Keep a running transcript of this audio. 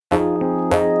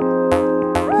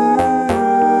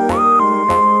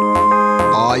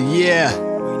Yeah,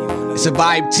 it's a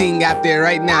vibe ting out there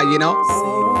right now, you know?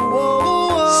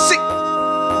 Sick.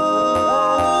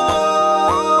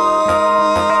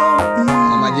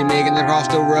 All my Jamaicans across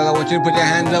the world, I want you to put your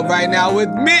hands up right now with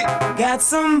me. Got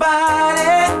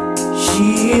somebody,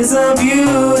 she is a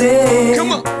beauty.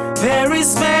 Come on. Very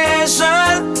special,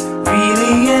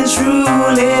 really and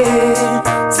truly.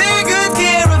 Take good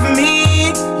care of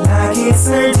me, like it's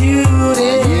her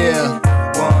duty. Yeah.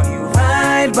 Want you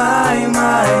right by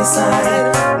my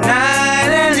side,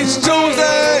 night and It's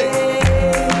Tuesday.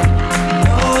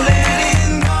 No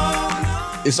letting go,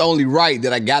 no. It's only right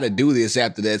that I gotta do this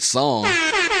after that song.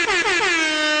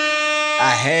 I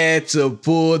had to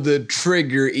pull the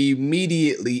trigger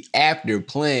immediately after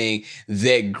playing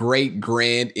that great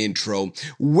grand intro.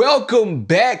 Welcome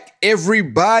back,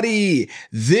 everybody.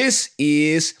 This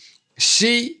is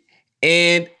She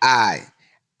and I.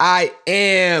 I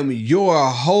am your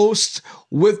host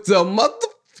with the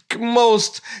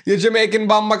most, your Jamaican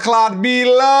Bamba Claude B.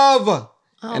 Love.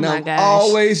 And my I'm gosh.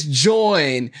 always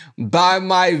joined by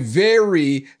my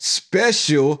very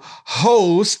special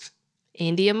host,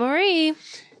 India Marie.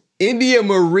 India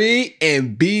Marie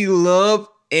and B Love,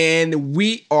 and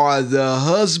we are the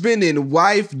husband and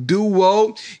wife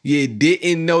duo you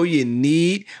didn't know you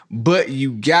need, but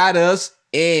you got us,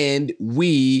 and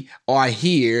we are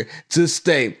here to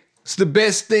stay. It's the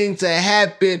best thing to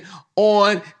happen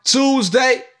on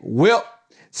Tuesday, well,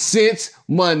 since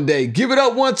Monday. Give it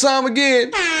up one time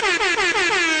again.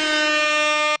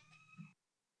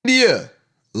 India,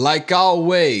 like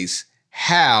always,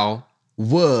 how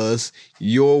was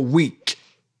your week?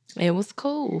 It was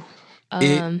cool.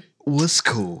 It was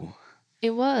cool.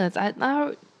 It was.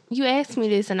 You asked me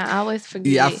this, and I always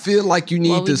forget. Yeah, I feel like you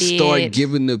need what we to start did.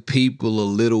 giving the people a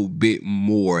little bit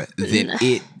more than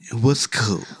it was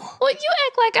cool. Well, you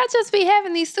act like I just be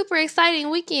having these super exciting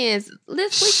weekends.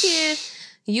 This weekend,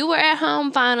 you were at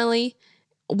home finally.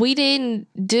 We didn't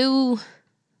do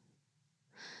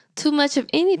too much of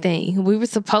anything. We were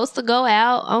supposed to go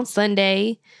out on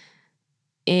Sunday,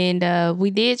 and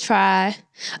we did try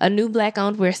a new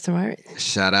Black-owned restaurant,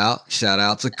 Shout out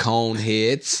to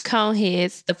Coneheads.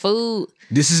 Coneheads. The food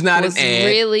This is not was an ad.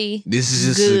 really This is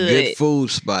just a good. good food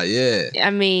spot, yeah.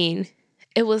 I mean,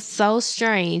 it was so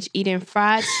strange eating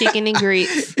fried chicken and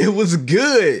grits It was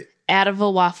good. out of a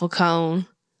waffle cone.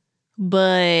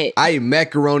 But I ate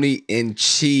macaroni and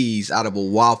cheese out of a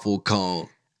waffle cone.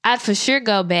 I'd for sure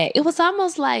go back. It was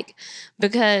almost like,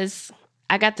 because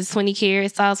I got the 20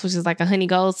 carrot sauce, which is like a honey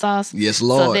gold sauce. Yes, So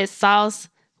Lord. that sauce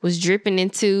was dripping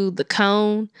into the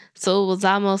cone. So it was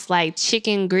almost like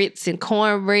chicken grits and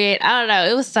cornbread. I don't know.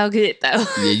 It was so good though.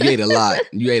 Yeah, you ate a lot.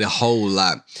 You ate a whole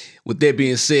lot. With that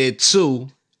being said, too,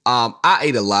 I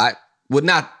ate a lot. Well,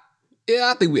 not.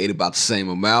 Yeah, I think we ate about the same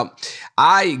amount.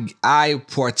 I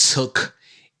partook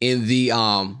in the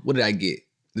what did I get?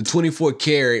 The 24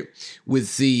 karat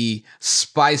with the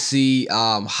spicy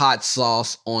hot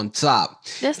sauce on top.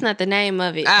 That's not the name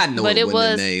of it. I know but it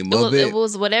wasn't the name of It it.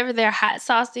 was whatever their hot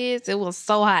sauce is. It was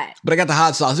so hot. But I got the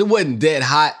hot sauce. It wasn't that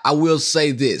hot. I will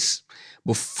say this.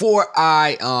 Before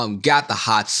I got the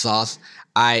hot sauce,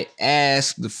 I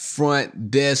asked the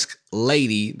front desk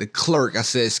lady, the clerk, I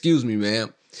said, "Excuse me,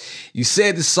 ma'am. You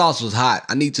said the sauce was hot.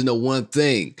 I need to know one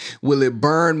thing. Will it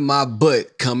burn my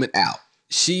butt coming out?"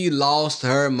 She lost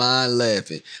her mind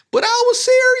laughing. But I was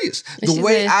serious. And The she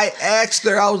way said- I asked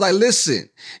her, I was like, "Listen,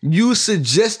 you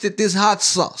suggested this hot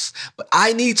sauce, but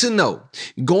I need to know.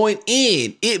 Going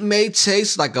in, it may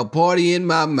taste like a party in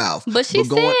my mouth. But she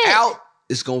going said- out,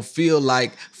 it's going to feel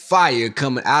like fire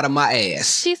coming out of my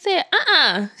ass." She said,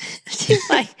 She's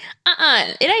like,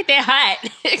 it ain't that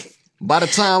hot. By the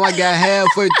time I got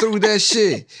halfway through that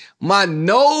shit, my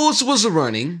nose was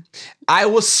running, I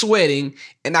was sweating,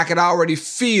 and I could already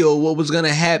feel what was going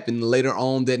to happen later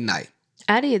on that night.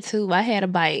 I did too. I had a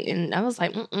bite and I was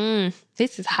like,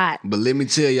 this is hot. But let me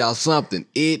tell y'all something.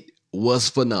 It was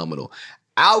phenomenal.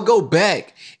 I'll go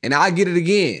back and I'll get it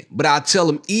again, but I'll tell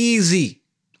them easy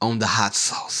on the hot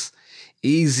sauce.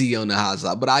 Easy on the hot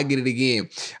sauce, but I'll get it again.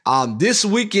 This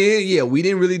weekend, yeah, we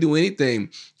didn't really do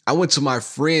anything. I went to my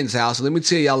friend's house. Let me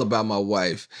tell y'all about my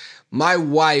wife. My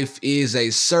wife is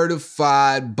a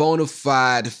certified, bona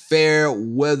fide, fair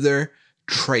weather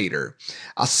trader.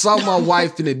 I saw my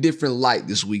wife in a different light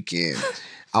this weekend.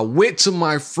 I went to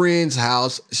my friend's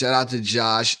house. Shout out to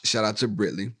Josh. Shout out to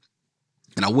Britley.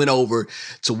 And I went over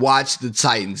to watch the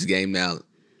Titans game. Now,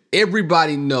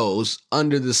 everybody knows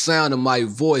under the sound of my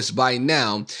voice by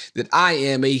now that I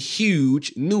am a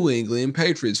huge New England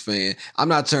Patriots fan. I'm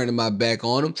not turning my back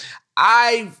on them.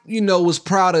 was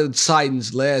proud of the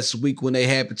Titans last week when they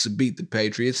happened to beat the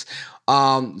Patriots.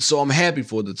 So I'm happy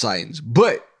for the Titans.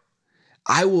 But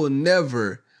I will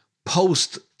never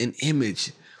post an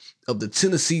image of the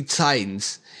Tennessee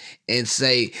Titans and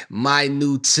say my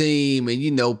new team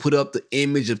and put up the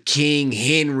image of King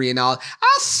Henry and all.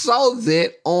 I saw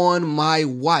that on my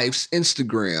wife's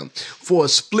Instagram. For a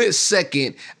split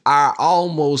second, I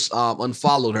almost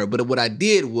unfollowed her, but what I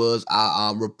did was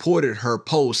I reported her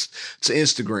post to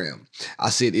Instagram.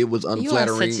 I said it was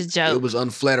unflattering. such a joke. It was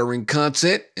unflattering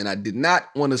content, and I did not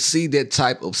want to see that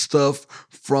type of stuff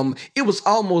from. It was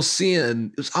almost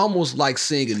like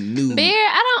seeing a nude. Bear,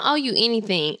 I don't owe you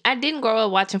anything. I didn't grow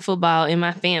up watching football in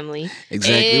my family.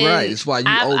 Exactly right. That's why you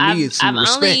owe me some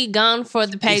respect. I've only gone for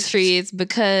the Patriots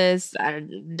because I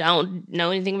don't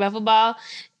know anything about football.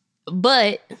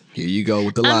 But here you go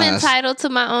with the I'm lies. entitled to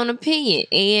my own opinion,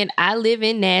 and I live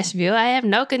in Nashville. I have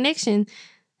no connection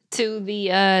to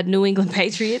the New England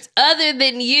Patriots other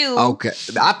than you. Okay,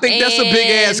 I think that's a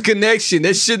big ass connection.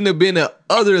 That shouldn't have been a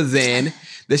other than.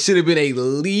 That should have been a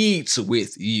leads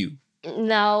with you.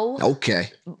 No. Okay.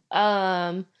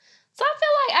 So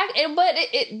I feel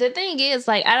like the thing is,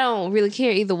 like, I don't really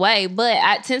care either way.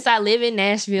 But since I live in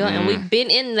Nashville and we've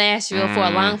been in Nashville for a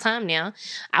long time now,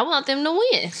 I want them to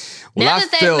win. Well, now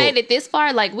that they've made it this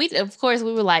far, like we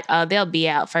were like, oh, they'll be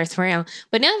out first round.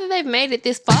 But now that they've made it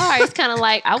this far, it's kind of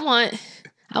like I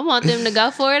want them to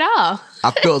go for it all.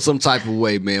 I felt some type of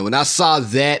way, man. When I saw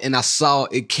that and I saw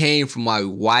it came from my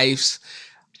wife's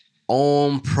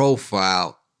own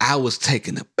profile, I was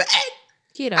taken aback.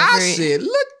 I said,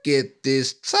 look at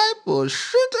this type of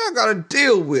shit I gotta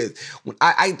deal with. When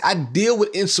I deal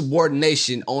with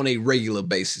insubordination on a regular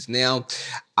basis. Now,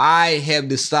 I have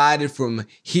decided from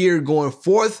here going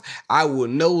forth, I will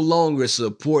no longer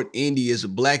support India's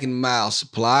Black and Mild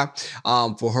supply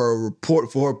for her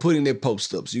putting their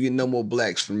post ups. You get no more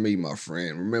blacks from me, my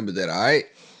friend. Remember that, all right?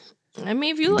 I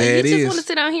mean, if you just want to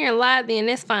sit down here and lie, then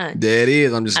that's fine. That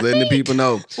is. I'm just letting the people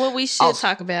know. What we should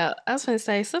talk about, I was going to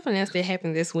say something else that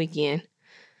happened this weekend.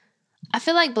 I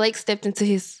feel like Blake stepped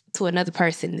to another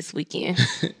person this weekend.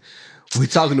 We're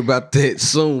talking about that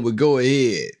soon, but go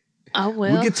ahead. Oh,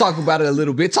 well. We can talk about it a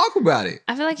little bit. Talk about it.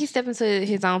 I feel like he stepped into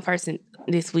his own person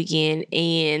this weekend,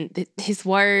 and his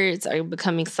words are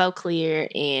becoming so clear,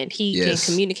 and he can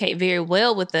communicate very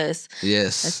well with us.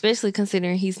 Yes. Especially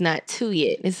considering he's not 2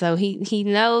 yet. And so he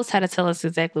knows how to tell us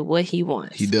exactly what he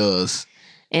wants. He does.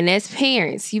 And as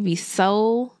parents, you be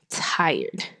so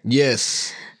tired.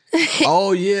 Yes.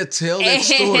 Oh, yeah. Tell that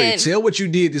story. Tell what you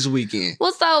did this weekend.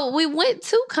 Well, so we went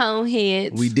to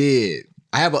Coneheads. We did.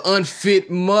 I have an unfit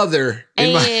mother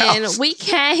in my house. And we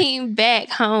came back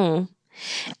home.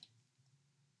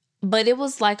 But it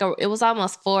was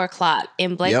almost 4:00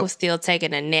 and Blake was still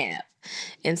taking a nap.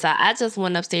 And so I just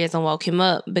went upstairs and woke him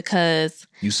up because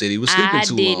you said he was sleeping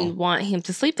too long. I didn't want him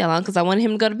to sleep that long because I wanted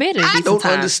him to go to bed at a decent time. I don't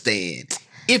time. understand.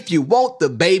 If you want the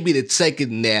baby to take a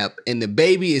nap and the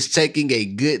baby is taking a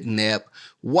good nap,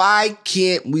 why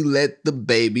can't we let the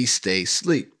baby stay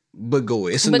asleep? But go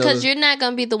ahead. Because you're not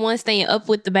gonna be the one staying up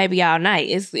with the baby all night.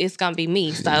 It's gonna be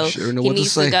me. So he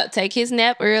needs to go take his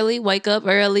nap early, wake up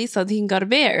early, so that he can go to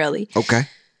bed early. Okay.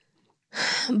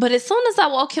 But as soon as I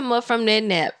woke him up from that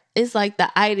nap, it's like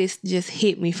the itis just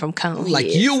hit me from Coneheads.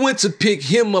 Like you went to pick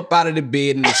him up out of the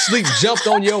bed and the sleep jumped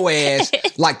on your ass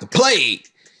like the plague.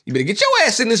 You better get your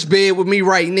ass in this bed with me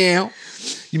right now.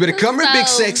 You better come here, big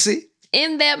sexy.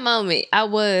 In that moment, I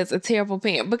was a terrible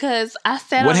parent because I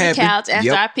sat on the couch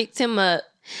after I picked him up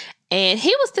and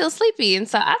he was still sleepy. And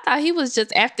so I thought he was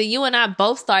just after you and I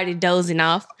both started dozing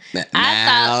off. I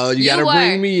thought you gotta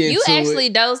bring me into You actually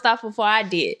dozed off before I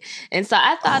did. And so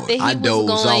I thought that he was going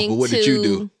off, but what did you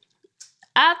do?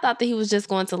 I thought that he was just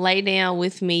going to lay down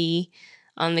with me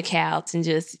on the couch and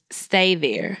just stay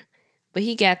there. But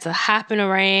he got to hopping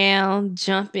around,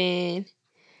 jumping,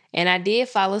 and I did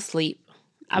fall asleep.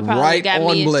 I probably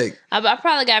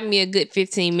got me a good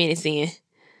 15 minutes in.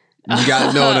 You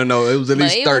got no. It was at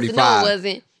least 35. No, it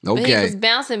wasn't. Okay. But he was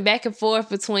bouncing back and forth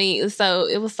between. So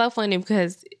it was so funny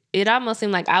because it almost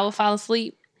seemed like I would fall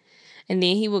asleep, and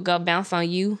then he would go bounce on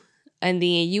you, and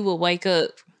then you would wake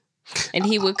up, and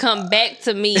he would come back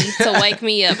to me to wake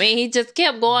me up, and he just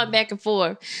kept going back and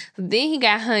forth. Then he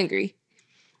got hungry.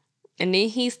 And then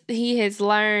he has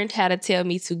learned how to tell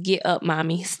me to get up,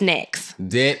 mommy, snacks.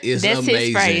 That's amazing.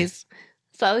 His phrase.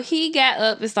 So he got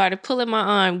up and started pulling my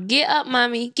arm. Get up,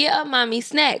 mommy,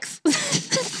 snacks.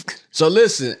 So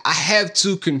listen, I have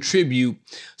to contribute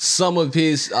some of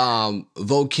his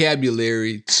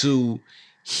vocabulary to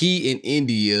he and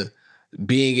India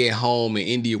being at home and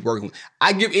India working.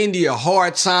 I give India a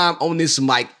hard time on this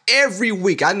mic every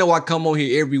week. I know I come on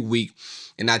here every week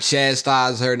and I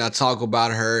chastise her and I talk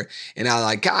about her and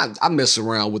I mess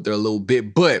around with her a little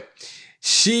bit, but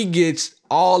she gets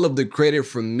all of the credit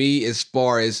from me as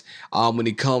far as when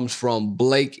it comes from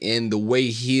Blake and the way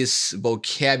his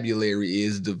vocabulary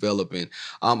is developing.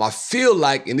 I feel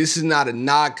like, and this is not a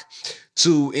knock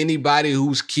to anybody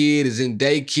whose kid is in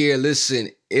daycare. Listen,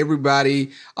 everybody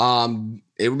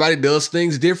does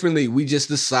things differently. We just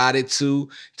decided to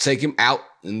take him out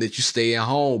and let you stay at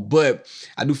home. But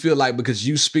I do feel like because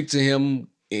you speak to him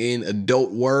in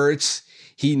adult words,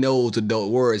 he knows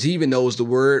adult words. He even knows the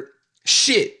word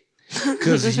shit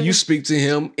because you speak to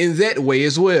him in that way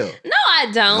as well. No,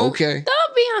 I don't. Okay.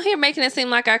 Don't be on here making it seem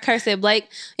like I curse at Blake.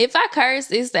 If I curse,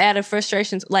 it's out of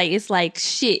frustration. Like, it's like,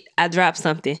 shit, I dropped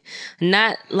something.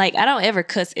 Not like, I don't ever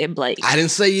cuss at Blake. I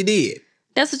didn't say you did.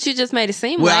 That's what you just made it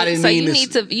seem Well, I like. didn't So mean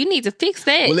you need to fix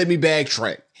that. Well, let me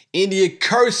backtrack. India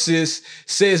curses,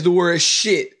 says the word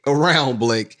shit around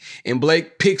Blake, and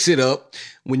Blake picks it up.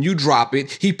 When you drop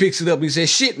it, he picks it up and he says,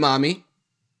 shit, mommy.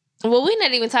 Well, we're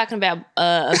not even talking about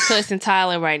a cuss in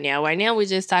Thailand right now. Right now, we're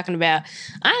just talking about,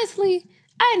 honestly,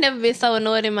 I ain't never been so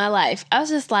annoyed in my life. I was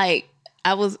just like,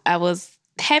 I was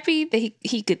happy that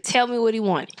he could tell me what he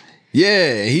wanted.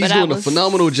 Yeah, he's doing a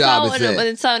phenomenal job at that.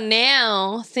 And so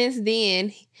now, since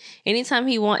then, anytime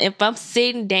if I'm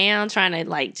sitting down trying to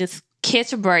like just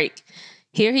catch a break,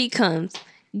 here he comes.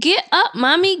 Get up,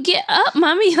 mommy. Get up,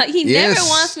 mommy. Like he never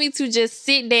wants me to just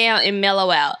sit down and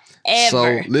mellow out.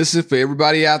 Ever. So listen, for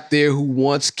everybody out there who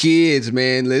wants kids,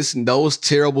 man, listen, those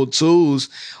terrible twos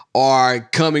are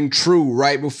coming true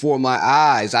right before my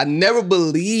eyes. I never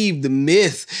believed the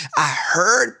myth. I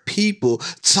heard people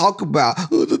talk about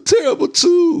the terrible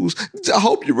twos. I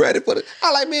hope you're ready for it.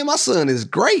 I like, man, my son is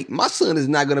great. My son is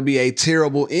not going to be a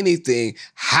terrible anything.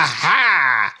 Ha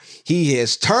ha. He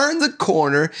has turned the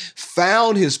corner,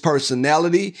 found his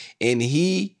personality, and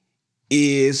he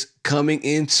is coming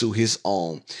into his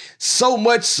own. So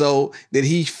much so that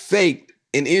he faked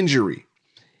an injury.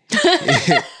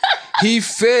 He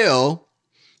fell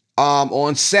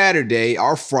on Saturday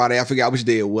or Friday. I forgot which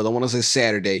day it was. I want to say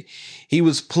Saturday. He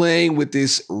was playing with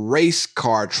this race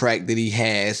car track that he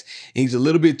has. And he's a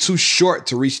little bit too short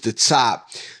to reach the top.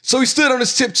 So he stood on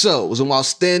his tiptoes. And while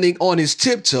standing on his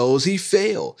tiptoes, he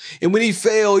fell. And when he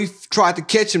fell, he tried to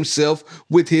catch himself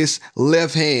with his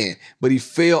left hand. But he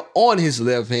fell on his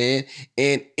left hand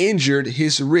and injured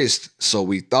his wrist. So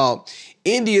we thought.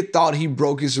 India thought he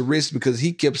broke his wrist because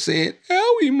he kept saying,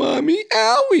 owie, mommy,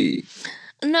 owie.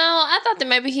 No, I thought that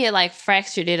maybe he had like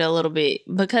fractured it a little bit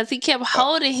because he kept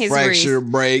holding his wrist. Fracture,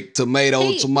 break, tomato.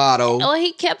 Oh,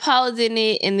 he kept holding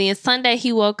it. And then Sunday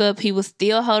he woke up, he was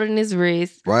still holding his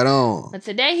wrist. Right on. But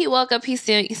today he woke up, he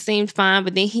seemed fine.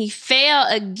 But then he fell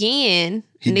again.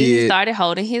 He started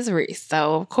holding his wrist.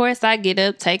 So, of course, I get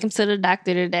up, take him to the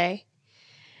doctor today.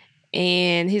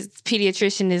 And his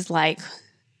pediatrician is like,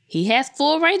 he has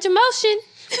full range of motion.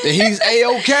 And he's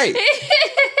A-okay.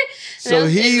 So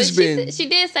She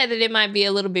did say that it might be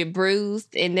a little bit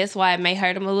bruised, and that's why it may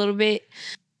hurt him a little bit.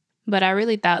 But I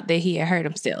really thought that he had hurt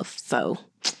himself. So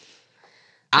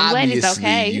I'm glad he's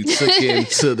okay. You took him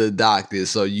to the doctor,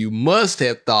 so you must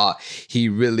have thought he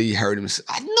really hurt himself.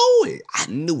 I knew it. I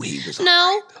knew he was.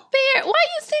 No, Bear, why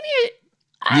you sitting here?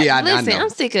 I Listen, know. I'm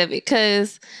sick of it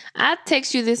because I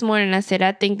texted you this morning and I said,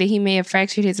 I think that he may have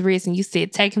fractured his wrist. And you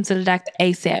said, take him to the doctor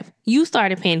ASAP. You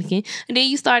started panicking. And then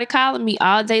you started calling me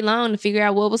all day long to figure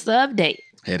out what was the update.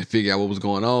 Had to figure out what was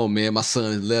going on, man. My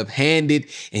son is left-handed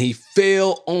and he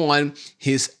fell on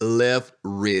his left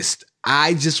wrist.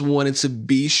 I just wanted to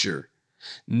be sure.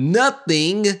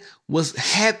 Nothing was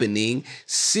happening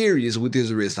serious with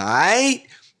his wrist, all right?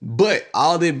 But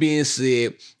all that being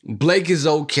said, Blake is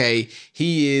okay.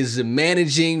 He is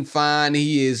managing fine.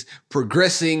 He is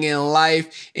progressing in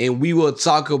life. And we will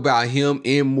talk about him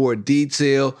in more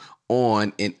detail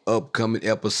on an upcoming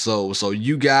episode. So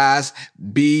you guys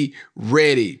be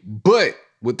ready. But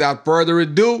without further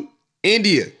ado,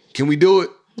 India, can we do it?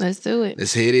 Let's do it.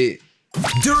 Let's hit it.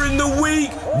 During the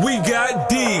week, we got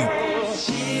deep.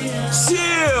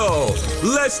 Chill.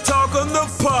 Let's talk on the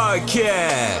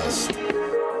podcast.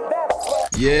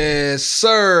 Yes,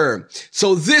 sir.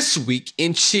 So this week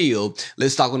in Chill,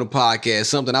 let's talk on the podcast.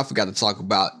 Something I forgot to talk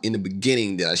about in the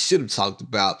beginning that I should have talked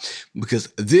about because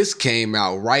this came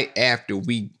out right after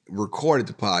we recorded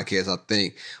the podcast, I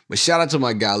think. But shout out to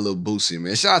my guy, Lil Boosie,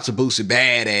 man. Shout out to Boosie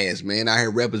Badass, man. Out here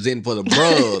representing for the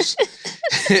bros.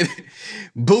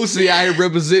 Boosie out here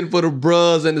representing for the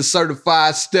bros and the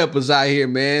certified steppers out here,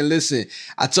 man. Listen,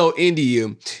 I told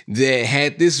India that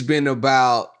had this been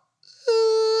about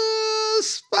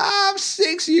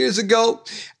 5-6 years ago,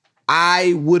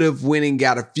 I would have went and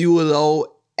got a few of those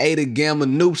Ada Gamma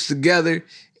Noops together,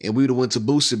 and we would have went to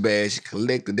Boosie Bash and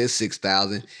collected that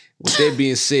 6,000. With that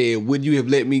being said, would you have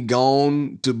let me go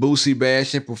on to Boosie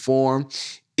Bash and perform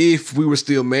if we were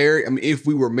still married? I mean, if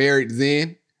we were married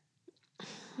then?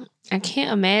 I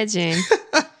can't imagine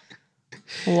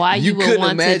why You you would couldn't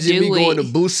want to imagine do me going to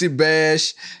it. Boosie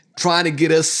Bash trying to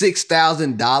get us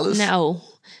 $6,000?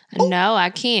 No, I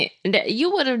can't.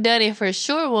 You would have done it for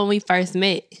sure when we first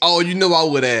met. Oh, you know I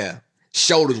would have.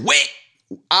 Shoulders wet.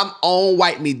 I'm on,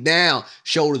 wipe me down.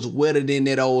 Shoulders wetter than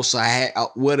that old,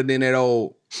 wetter than that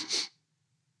old.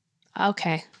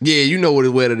 Okay, Yeah, you know what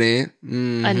it's wetter than.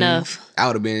 Mhm. enough. I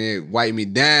would have been there, wipe me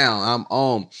down. I'm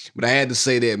on. But I had to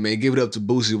say that, man. Give it up to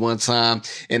Boosie one time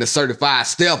and the certified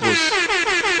steppers.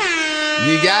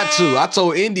 You got to. I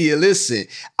told India, listen,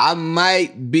 I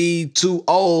might be too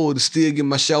old to still get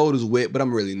my shoulders wet, but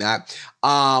I'm really not.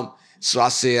 So I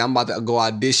said I'm about to go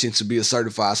audition to be a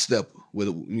certified stepper with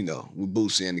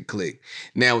Boosie and the clique.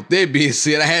 Now, with that being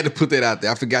said, I had to put that out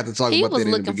there. I forgot to talk He about was that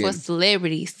in the looking for beginning.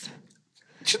 celebrities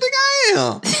What you think I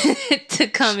am? to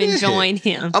come and Shit. join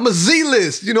him. I'm a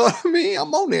Z-list. You know what I mean?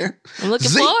 I'm on there. I'm looking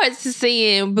Z. forward to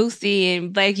seeing Boosie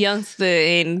and Black Youngster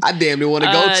and I damn near want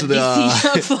to go to the DC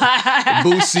Young Fly.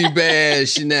 Boosie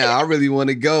Bash now. I really want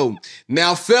to go.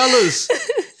 Now, fellas,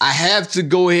 I have to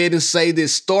go ahead and say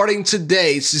this. Starting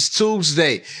today, it's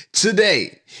Tuesday.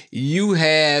 Today, you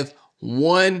have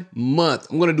 1 month.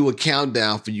 I'm going to do a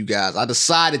countdown for you guys. I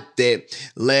decided that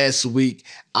last week.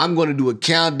 I'm going to do a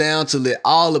countdown to let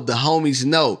all of the homies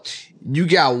know you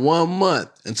got 1 month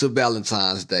until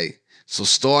Valentine's Day. So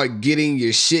start getting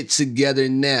your shit together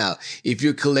now. If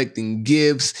you're collecting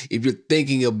gifts, if you're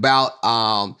thinking about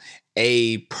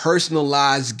a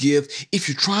personalized gift, if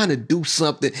you're trying to do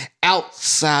something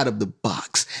outside of the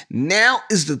box, now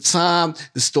is the time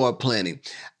to start planning.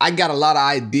 I got a lot of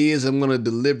ideas I'm going to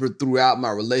deliver throughout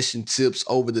my relationships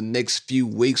over the next few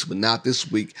weeks, but not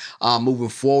this week, moving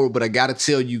forward. But I got to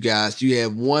tell you guys, you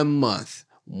have 1 month.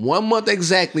 1 month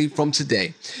exactly from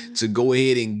today to go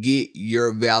ahead and get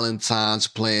your Valentine's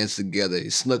plans together.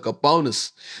 It snuck up on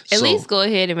us. At So least go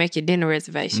ahead and make your dinner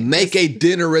reservation. make a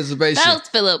dinner reservation. Those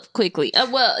fill up quickly.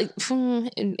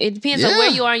 It depends on Yeah.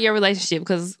 where you are in your relationship,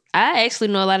 because I actually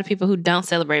know a lot of people who don't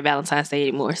celebrate Valentine's Day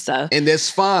anymore. So And that's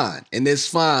fine.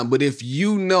 But if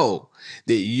you know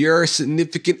that your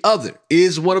significant other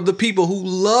is one of the people who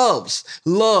loves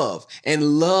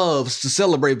to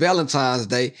celebrate Valentine's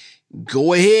Day,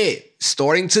 go ahead.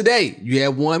 Starting today, you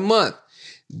have 1 month.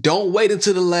 Don't wait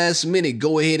until the last minute.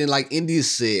 Go ahead and, like India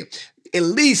said, at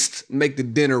least make the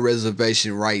dinner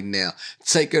reservation right now.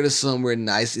 Take her to somewhere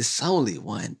nice. It's only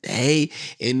 1 day.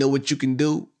 And know what you can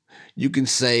do? You can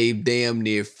save damn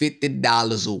near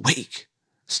 $50 a week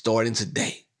starting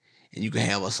today. And you can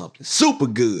have her something super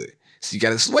good. So you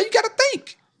gotta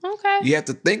think. okay. You have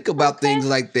to think about things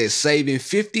like that. Saving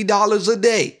 $50 a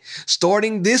day.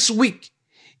 Starting this week.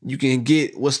 You can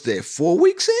get, 4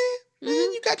 weeks in? Man,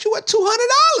 you got you at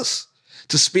 $200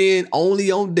 to spend only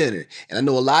on dinner. And I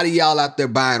know a lot of y'all out there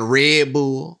buying Red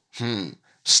Bull,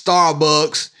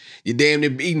 Starbucks. You damn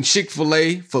near eating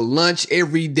Chick-fil-A for lunch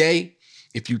every day.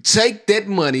 If you take that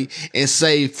money and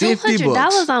save $50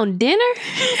 $200 on dinner?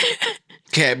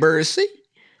 Cadbury C.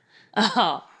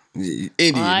 Oh,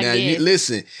 India. I Now, you guess.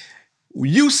 listen.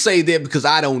 You say that because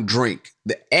I don't drink.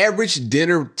 The average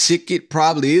dinner ticket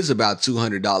probably is about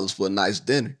 $200 for a nice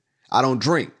dinner. I don't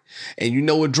drink. And you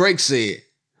know what Drake said?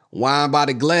 Wine by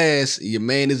the glass, your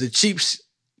man is a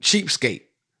cheapskate.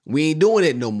 We ain't doing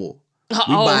that no more. We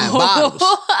buying bottles.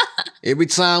 Every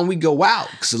time we go out,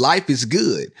 because life is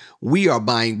good, we are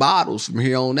buying bottles from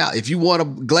here on out. If you want a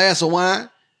glass of wine,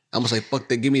 I'm going to say, fuck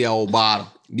that, give me that old bottle.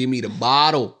 Give me the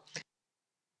bottle.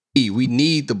 We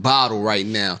need the bottle right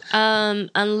now.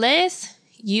 Unless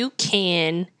I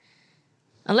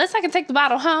can take the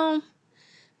bottle home,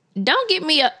 don't get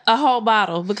me a whole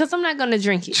bottle, because I'm not going to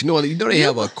drink it. You know they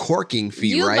have a corking fee,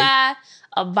 You right? buy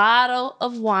a bottle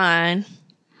of wine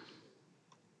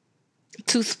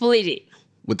to split it.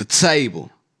 With the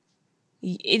table.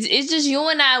 It's just you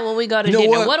and I when we go to You know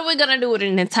dinner. what? What are we going to do with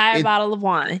an entire bottle of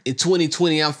wine? In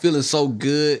 2020, I'm feeling so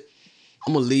good.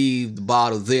 I'm going to leave the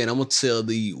bottle there and I'm going to tell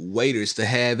the waiters to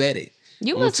have at it.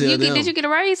 Did tell you them. get a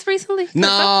raise recently? No,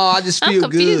 I just I'm feel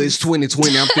good. confused. It's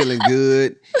 2020. I'm feeling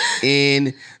good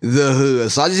in the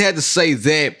hood. So I just had to say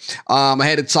that. I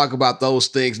had to talk about those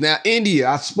things. Now, India,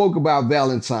 I spoke about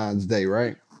Valentine's Day,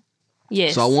 right?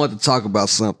 Yes. So I wanted to talk about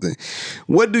something.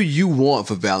 What do you want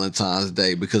for Valentine's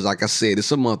Day? Because like I said,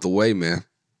 it's a month away, man.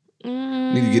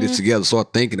 Need to get it together.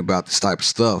 Start thinking about this type of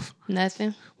stuff.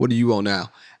 Nothing. What do you want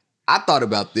now? I thought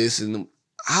about this and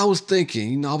I was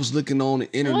thinking, I was looking on the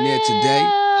internet today.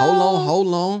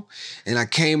 Hold on. And I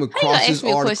came across this ask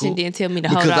me a question, article then tell me to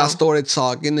hold because I on. started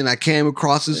talking and I came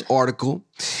across this article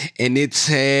and it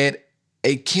had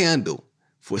a candle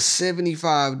for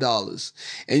 $75.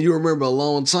 And you remember a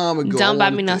long time ago. Don't buy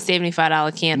me no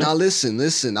 $75 candle. Now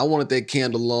listen. I wanted that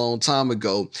candle a long time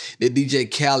ago that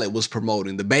DJ Khaled was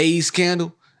promoting. The beige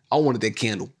candle. I wanted that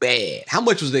candle bad. How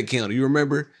much was that candle? You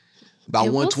remember? About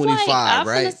It was $125,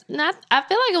 right? I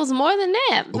feel like it was more than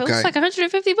that. It was like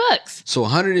 $150. So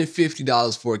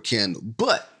 $150 for a candle.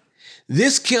 But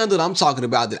this candle that I'm talking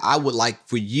about that I would like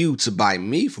for you to buy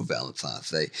me for Valentine's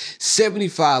Day,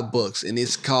 $75, and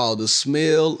it's called The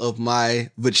Smell of My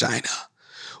Vagina.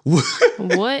 What?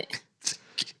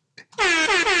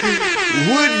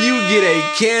 Would you get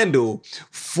a candle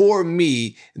for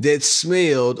me that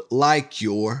smelled like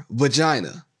your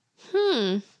vagina?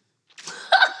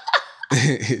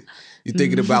 You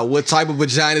thinking about what type of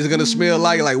vagina is gonna smell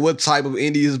like? Like what type of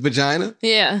India's vagina?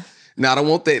 Yeah. No, I don't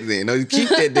want that then. No, you keep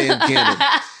that damn candle.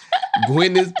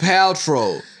 Gwyneth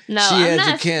Paltrow. No, she has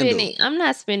a candle. I'm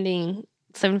not spending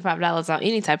 $75 on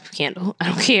any type of candle. I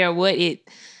don't care what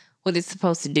it's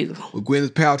supposed to do. Well,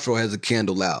 Gwyneth Paltrow has a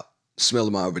candle out. Smell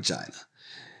of My Vagina.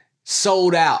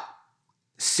 Sold out.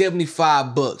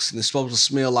 $75, and it's supposed to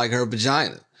smell like her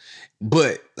vagina.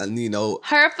 But,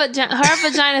 Her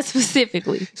vagina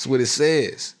specifically. That's what it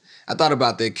says. I thought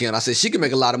about that, Ken. I said, she can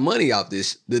make a lot of money off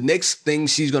this. The next thing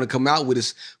she's going to come out with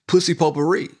is pussy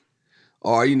potpourri.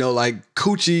 Or, like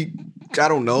coochie, I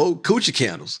don't know, coochie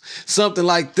candles. Something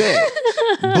like that.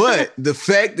 But the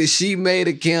fact that she made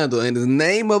a candle and the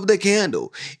name of the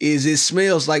candle is It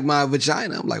Smells Like My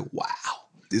Vagina. I'm like, wow.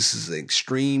 This is an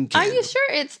extreme candle. Are you sure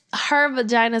it's her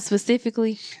vagina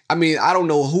specifically? I mean, I don't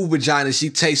know who vagina she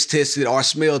taste tested or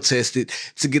smell tested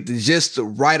to get just the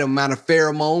right amount of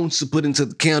pheromones to put into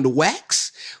the candle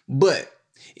wax. But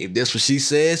if that's what she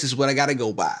says, it's what I got to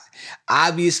go by.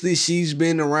 Obviously, she's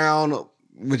been around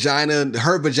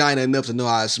her vagina enough to know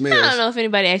how it smells. I don't know if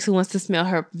anybody actually wants to smell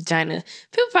her vagina.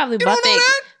 People probably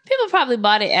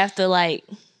bought it after like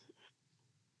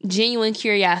genuine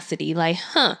curiosity. Like,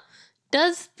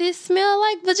 does this smell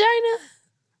like vagina?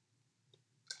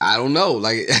 I don't know.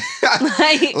 Like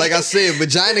I said,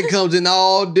 vagina comes in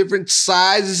all different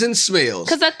sizes and smells.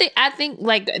 Because I think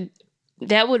like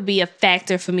that would be a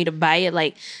factor for me to buy it.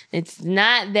 Like, it's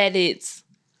not that it's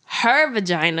her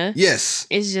vagina. Yes.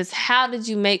 It's just, how did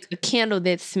you make a candle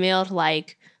that smelled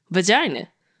like vagina?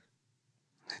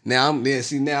 Now I'm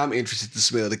interested to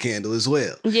smell the candle as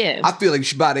well. Yeah. I feel like you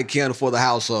should buy that candle for the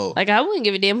household. Like, I wouldn't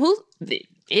give a damn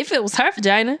if it was her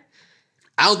vagina.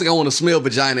 I don't think I want to smell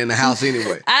vagina in the house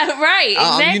anyway. Right,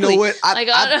 exactly. You know what?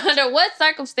 Under what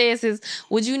circumstances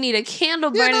would you need a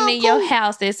candle burning in your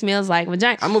house that smells like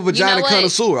vagina? I'm a vagina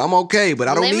connoisseur. I'm okay, but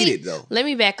I don't need it though. Let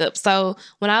me back up. So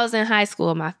when I was in high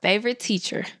school, my favorite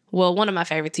teacher, one of my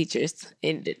favorite teachers,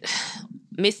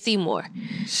 Miss Seymour.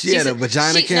 She had a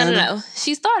vagina candle? No.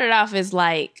 She started off as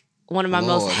like one of my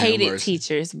most hated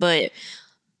teachers, but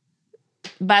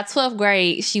by 12th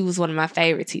grade, she was one of my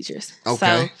favorite teachers.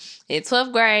 Okay. So in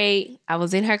 12th grade, I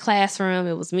was in her classroom.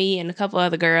 It was me and a couple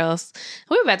other girls.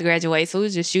 We were about to graduate, so we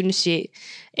was just shooting shit.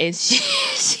 And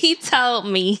she told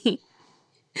me,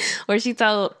 or she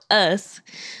told us,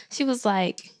 she was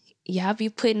like, y'all be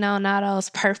putting on all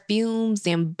those perfumes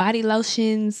and body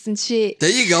lotions and shit. There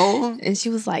you go. And she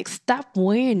was like, stop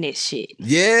wearing this shit.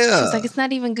 Yeah. She was like, it's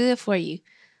not even good for you.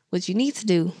 What you need to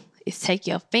do is take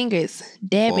your fingers,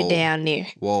 dab it down there.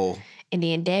 Whoa. And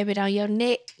then dab it on your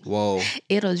neck. Whoa.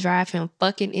 It'll drive him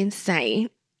fucking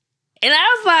insane. And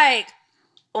I was like,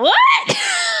 what?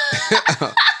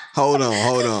 Hold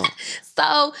on.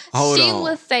 So she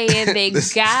was saying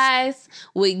that guys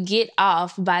would get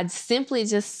off by simply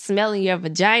just smelling your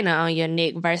vagina on your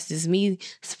neck versus me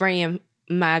spraying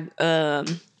my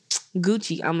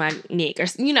Gucci on my neck or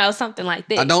something like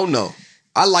that. I don't know.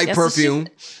 I like perfume.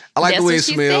 I like the way it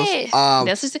smells.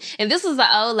 And this was an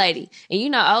old lady.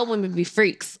 And old women be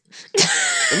freaks.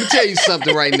 Let me tell you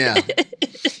something right now.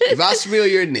 If I smell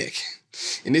your neck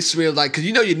and it smells like, because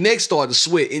your neck starts to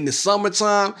sweat in the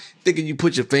summertime, thinking you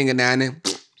put your finger down there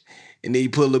and then you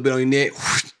put a little bit on your neck.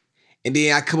 And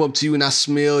then I come up to you and I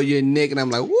smell your neck and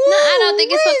I'm like, woo. No, I don't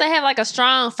think it's supposed to have like a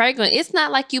strong fragrance. It's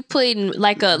not like you putting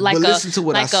like a musty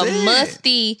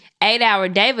 8-hour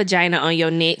day vagina on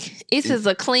your neck. This is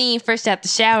a clean, fresh out the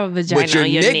shower vagina on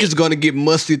your neck. But your neck is going to get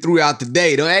musty throughout the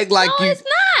day. Don't act like No, it's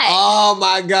not. Oh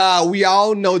my God. We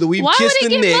all know that we've kissed the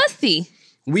neck. Why would it get musty?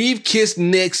 We've kissed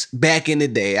necks back in the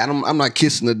day. I'm not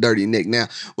kissing a dirty neck now.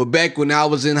 But back when I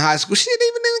was in high school, shit,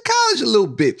 even in college, a little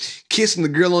bit. Kissing the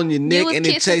girl on your neck, You was and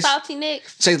it kissing tastes salty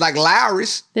necks. like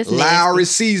Lowry's. That's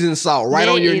Lowry's seasoned salt right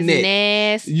That on your is neck.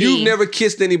 nasty. You've never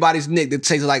kissed anybody's neck that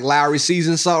tastes like Lowry's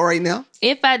seasoned salt right now?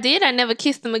 If I did, I never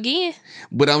kissed them again.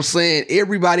 But I'm saying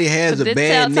everybody has a But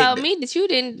bad this neck. told me that you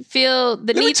didn't feel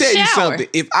the Let me need to tell you shower. something.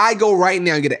 If I go right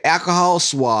now and get an alcohol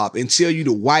swab and tell you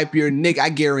to wipe your neck, I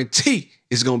guarantee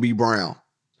it's going to be brown.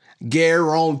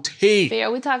 Guarantee.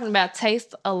 Fair, we're talking about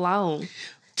taste alone.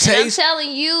 Taste. And I'm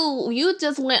telling you, you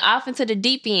just went off into the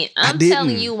deep end. I'm didn't.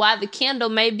 telling you why the candle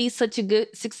may be such a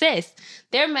good success.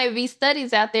 There may be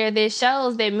studies out there that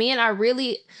shows that men are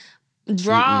really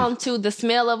drawn to the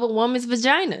smell of a woman's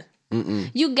vagina.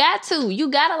 You got to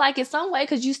like it some way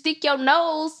because you stick your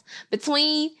nose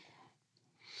between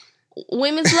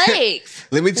women's legs.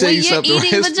 Let me tell when you you're something.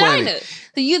 eating That's vagina. funny.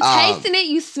 So you tasting it,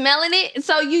 you smelling it.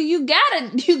 So you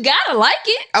gotta like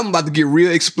it. I'm about to get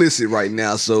real explicit right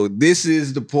now. So this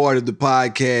is the part of the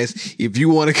podcast. If you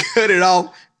want to cut it off,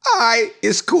 all right,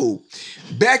 it's cool.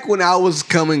 Back when I was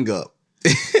coming up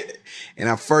and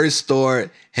I first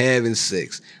started having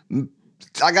sex,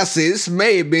 like I said, this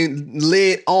may have been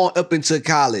led on up into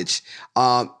college.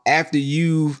 After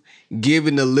you've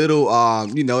given a little,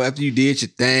 after you did your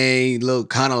thing, little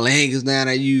cunnilingus down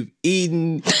there, you've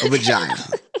eaten a vagina.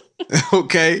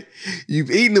 Okay?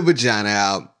 You've eaten a vagina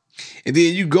out. And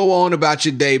then you go on about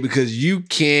your day because you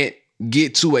can't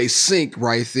get to a sink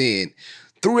right then.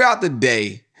 Throughout the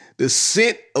day, the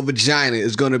scent of vagina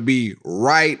is going to be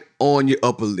right on your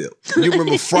upper lip. You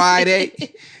remember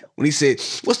Friday? When he said,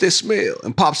 "What's that smell?"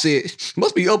 And Pop said,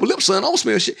 "Must be your upper lip, son. I don't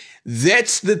smell shit."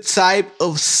 That's the type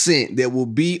of scent that will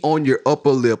be on your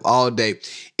upper lip all day.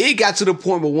 It got to the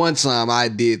point where one time I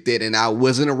did that and I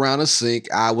wasn't around a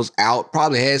sink. I was out,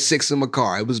 probably had sex in my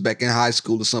car. It was back in high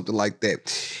school or something like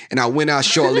that. And I went out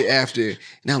shortly after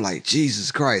and I'm like,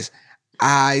 Jesus Christ,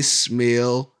 I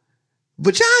smell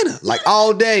vagina. Like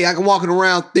all day, I'm walking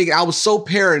around thinking I was so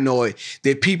paranoid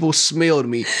that people smelled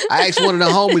me. I asked one of the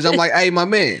homies, I'm like, "Hey, my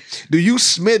man, do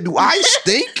I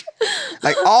stink?"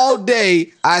 Like all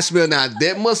day, I smell. Now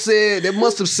that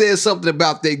must have said something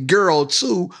about that girl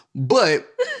too, but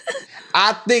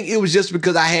I think it was just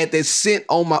because I had that scent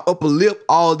on my upper lip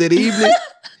all that evening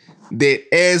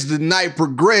that as the night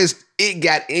progressed, it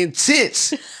got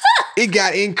intense. It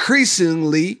got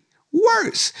increasingly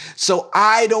worse. So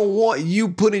I don't want you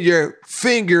putting your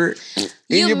finger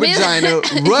in your vagina,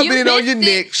 rubbing it on your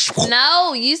neck.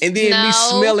 No, and then me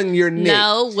smelling your neck.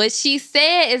 No, what she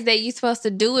said is that you're supposed to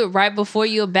do it right before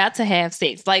you're about to have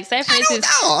sex. Like, say for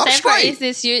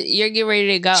instance, you're getting ready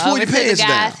to go over to the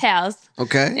guy's house.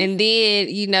 Okay. And then,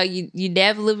 you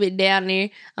dab a little bit down there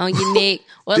on your neck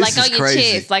or like on your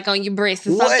chest, like on your breast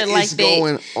or something like that.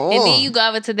 Going on? And then you go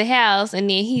over to the house and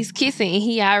then he's kissing and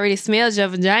he already smells your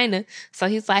vagina. So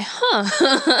he's like,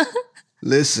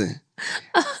 Listen,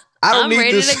 I'm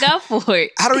ready to go for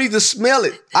it. I don't need to smell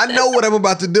it. I know what I'm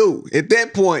about to do. At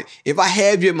that point, if I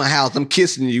have you in my house, I'm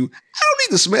kissing you, I don't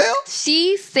need to smell.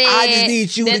 She said I just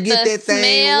need you to get that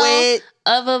thing wet.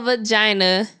 Of a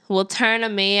vagina will turn a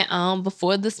man on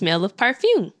before the smell of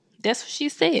perfume. That's what she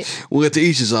said. Well, to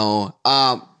each his own.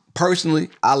 Personally,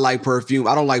 I like perfume.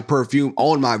 I don't like perfume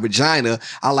on my vagina.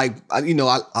 I like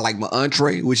my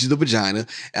entree, which is the vagina,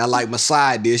 and I like my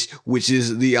side dish, which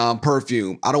is the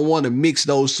perfume. I don't want to mix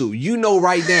those two.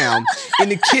 Right now in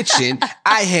the kitchen,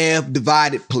 I have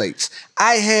divided plates.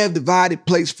 I have divided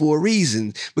plates for a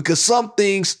reason because some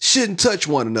things shouldn't touch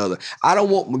one another. I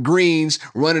don't want my greens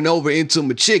running over into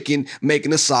my chicken,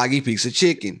 making a soggy piece of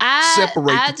chicken. Separate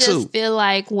the two. I just feel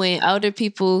like when older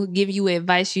people give you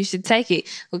advice, you should take it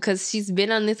because she's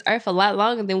been on this earth a lot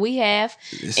longer than we have.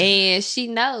 And she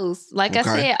knows. Like I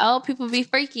said, old people be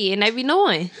freaky and they be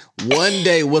knowing. One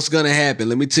day, what's going to happen?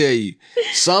 Let me tell you.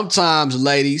 Sometimes,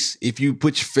 ladies, if you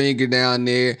put your finger down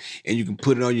there and you can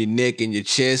put it on your neck and your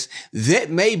chest, that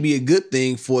may be a good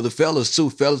thing for the fellas too.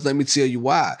 Fellas, let me tell you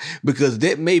why. Because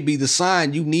that may be the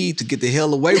sign you need to get the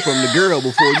hell away from the girl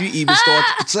before you even start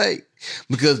to partake.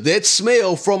 Because that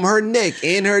smell from her neck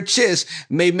and her chest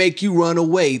may make you run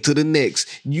away to the next.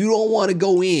 You don't want to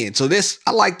go in. So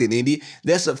I like that, Indy.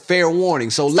 That's a fair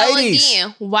warning. So ladies.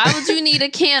 Again, why would you need a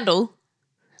candle?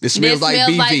 It smells like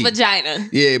BV. Like vagina.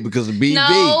 Yeah, because of BV.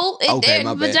 No, my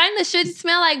bad. Vagina should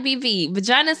smell like BV.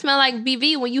 Vagina smell like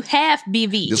BV when you have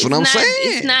BV. That's what I'm saying.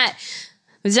 It's not.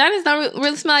 Vaginas don't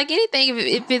really smell like anything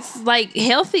if it's like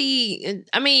healthy.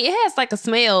 I mean, it has like a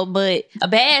smell, but a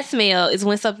bad smell is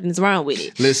when something's wrong with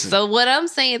it. Listen. So what I'm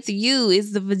saying to you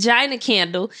is the vagina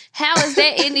candle. How is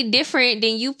that any different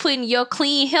than you putting your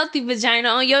clean, healthy vagina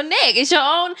on your neck? It's your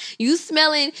own. You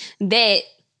smelling that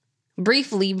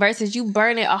briefly versus you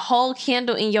burning a whole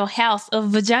candle in your house of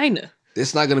vagina.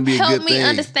 It's not gonna be a Help good me thing.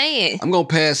 understand. I'm gonna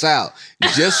pass out.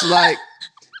 Just like,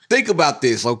 think about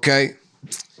this, okay?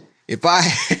 If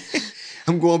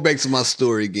I'm going back to my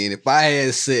story again. If I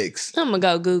had sex, I'm gonna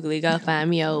go Google it, go find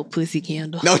me an old pussy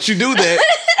candle. don't you do that.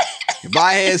 If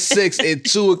I had sex at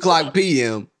 2:00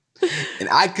 p.m. and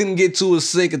I couldn't get to a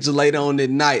sink until later on at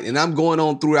night, and I'm going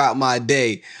on throughout my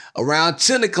day, around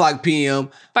 10:00 p.m.,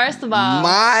 First of all,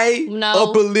 my no.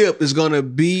 upper lip is gonna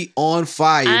be on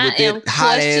fire with that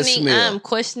hot ass smell. I'm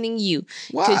questioning you.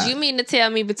 Why? Because you mean to tell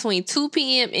me between 2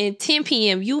 p.m. and 10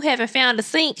 p.m. you haven't found a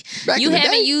sink? Back You in the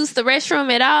haven't day. used the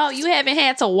restroom at all? You haven't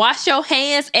had to wash your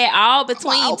hands at all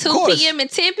between Well, of 2 course. p.m. and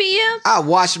 10 p.m.? I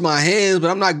wash my hands,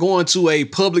 but I'm not going to a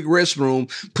public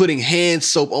restroom putting hand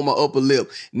soap on my upper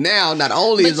lip. Now, not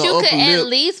only But is my you upper could at lip,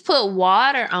 least put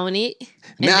water on it.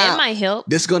 And Now, that might help.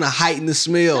 this gonna heighten the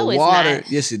smell. No, it's Water, not.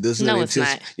 yes, it does. No, it's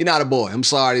not. You're not a boy. I'm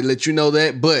sorry to let you know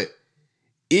that, but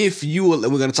if you will,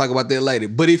 we're gonna talk about that later.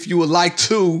 But if you would like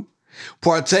to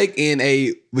partake in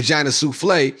a vagina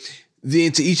souffle,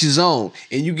 then to each his own.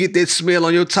 And you get that smell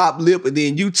on your top lip, and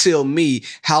then you tell me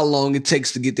how long it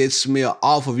takes to get that smell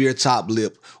off of your top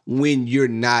lip when you're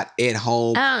not at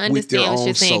home I don't with your understand what own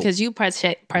you're saying soap. because you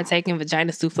partake in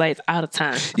vagina souffles all the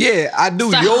time. Yeah, I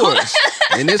do So- yours.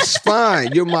 And it's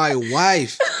fine. You're my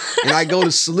wife. And I go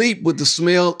to sleep with the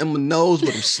smell in my nose,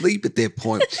 but I'm asleep at that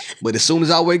point. But as soon as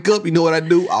I wake up, you know what I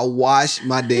do? I wash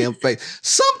my damn face.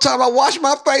 Sometimes I wash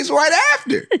my face right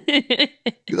after.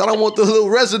 Because I don't want the little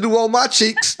residue on my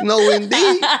cheeks. No,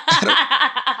 indeed.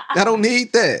 I don't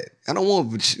need that. I don't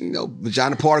want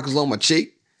vagina particles on my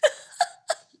cheek.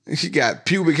 She got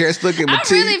pubic hair stuck in my I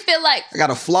teeth. really feel like, I got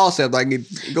a floss after I can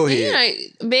get. Go ahead.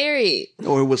 Barry,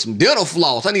 Or with some dental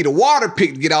floss. I need a water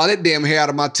pick to get all that damn hair out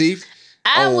of my teeth.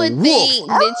 I Oh, would woof. think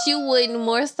that you wouldn't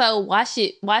more so wash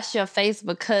your face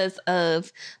because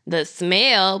of the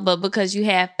smell, but because you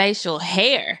have facial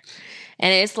hair.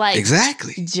 And it's like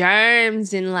Exactly.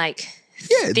 germs and like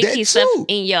Yeah, sticky that stuff too.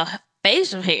 in your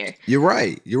facial hair. You're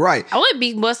right. You're right. I wouldn't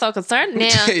be more so concerned me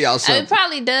now. tell y'all something. It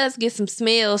probably does get some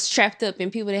smells trapped up in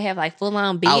people that have like full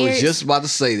on beards. I was just about to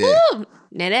say that. Ooh,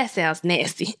 now that sounds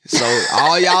nasty. So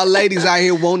all y'all ladies out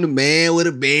here want a man with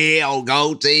a beard or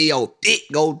goatee or thick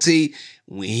goatee.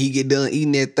 When he get done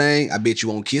eating that thing, I bet you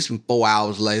won't kiss him 4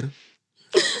 hours later.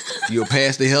 You'll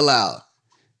pass the hell out.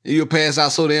 You'll pass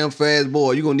out so damn fast,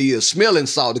 boy. You're going to need a smelling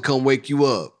salt to come wake you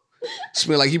up.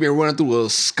 Smell like he been running through a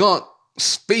skunk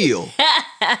field.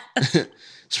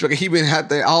 Smell like he been out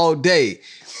there all day.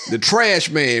 The trash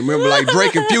man, remember like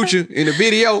Drake and Future in the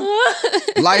video?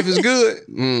 Life is good.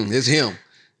 It's him.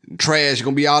 Trash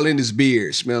gonna be all in his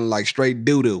beard, smelling like straight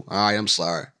doo-doo. All right, I'm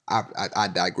sorry. I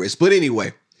digress. But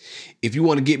anyway, if you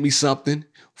want to get me something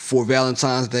for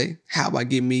Valentine's Day, how about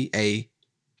give me a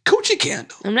coochie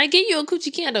candle? I'm not getting you a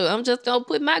coochie candle. I'm just gonna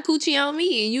put my coochie on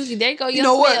me, and there go your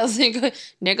know what? smells.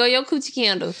 There go your coochie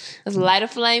candle. That's light a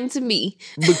flame to me.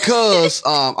 Because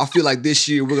I feel like this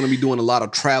year we're gonna be doing a lot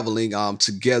of traveling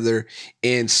together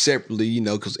and separately,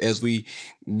 because as we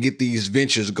get these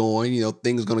ventures going,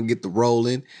 things gonna get the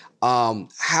rolling. How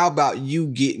about you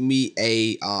get me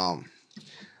a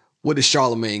what did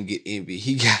Charlemagne get envy?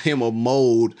 He got him a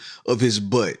mold of his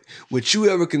butt. Would you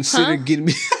ever consider getting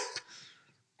me?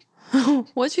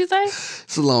 What you say?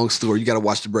 It's a long story. You got to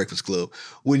watch The Breakfast Club.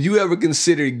 Would you ever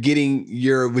consider getting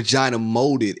your vagina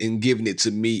molded and giving it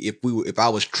to me if I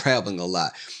was traveling a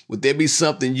lot? Would there be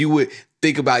something you would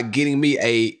think about getting me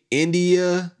a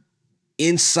India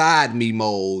inside me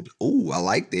mold? Ooh, I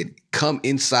like that. Come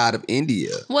inside of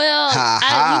India. Well,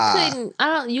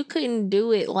 you couldn't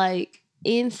do it like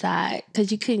inside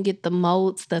because you couldn't get the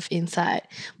mold stuff inside.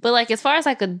 But like as far as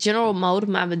like a general mold of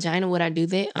my vagina, would I do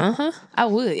that? I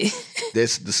would.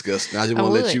 That's disgusting. I just I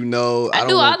want to let would. you know. I don't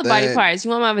do all want the body that. parts.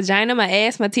 You want my vagina, my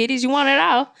ass, my titties? You want it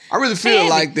all? I really feel Have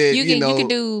like it. that. You can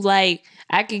do like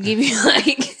I could give you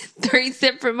like 3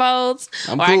 separate molds,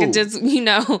 I'm or I cool. could just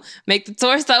make the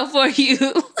torso for you.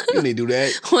 You don't need to do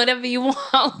that. Whatever you want.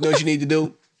 You know what you need to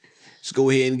do? Just go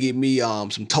ahead and get me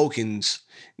some tokens.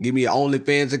 Give me an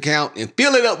OnlyFans account and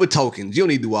fill it up with tokens. You don't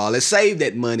need to do all that. Save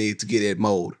that money to get that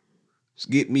mold. Just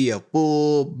get me a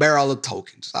full barrel of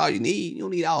tokens. That's all you need. You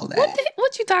don't need all that.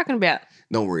 What you talking about?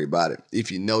 Don't worry about it.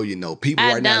 If you know, you know. People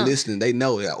I right now don't. listening, they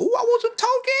know. Like, oh, I want some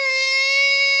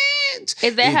tokens.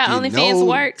 Is that If how you OnlyFans know-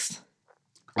 works?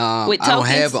 With I don't tokens?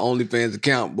 have an OnlyFans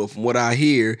account, but from what I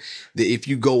hear, that if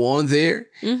you go on there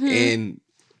and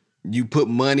you put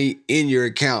money in your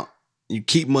account, you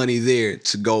keep money there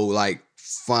to go like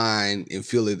find and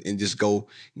fill it and just go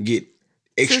get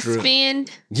extra. To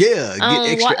spend Yeah, get on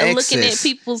extra access. looking at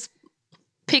people's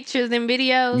pictures and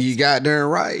videos. You got darn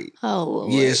right. Oh,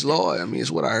 Lord. Yes, Lord. I mean, it's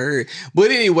what I heard.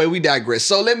 But anyway, we digress.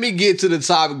 So let me get to the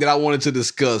topic that I wanted to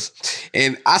discuss.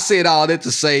 And I said all that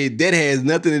to say that has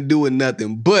nothing to do with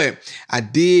nothing. But I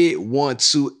did want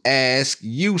to ask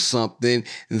you something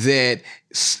that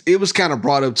it was kind of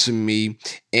brought up to me.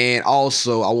 And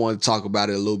also, I want to talk about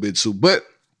it a little bit too. But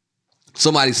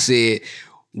somebody said,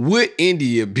 would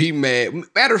India be mad?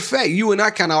 Matter of fact, you and I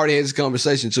kind of already had this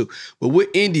conversation too. But would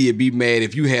India be mad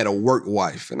if you had a work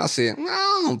wife? And I said, no,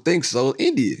 I don't think so.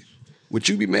 India, would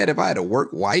you be mad if I had a work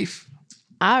wife?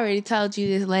 I already told you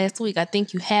this last week. I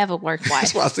think you have a work wife.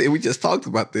 That's why I said we just talked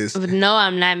about this. But no,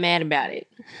 I'm not mad about it.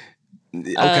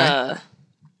 Okay.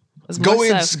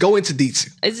 Go into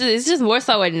detail. It's just more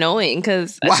so annoying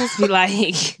because I just be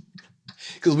like...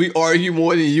 Because we argue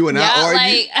more than you and I argue.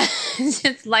 Like, it's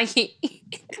just like...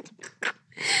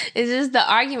 It's just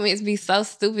the arguments be so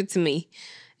stupid to me.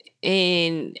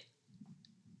 And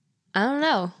I don't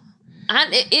know.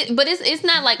 But it's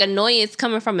not like annoyance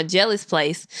coming from a jealous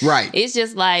place. Right. It's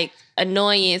just like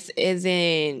annoyance as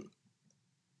in...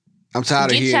 I'm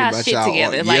tired of hearing about shit y'all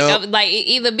together. argue. Like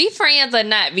either be friends or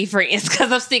not be friends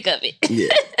because I'm sick of it. Yeah.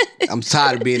 I'm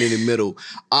tired of being in the middle.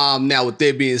 Now, with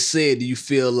that being said, do you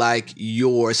feel like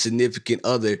your significant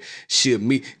other should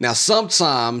meet? Now,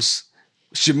 sometimes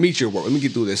should meet your work. Let me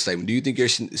get through this statement. Do you think your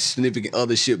significant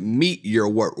other should meet your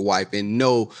work wife and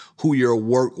know who your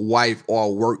work wife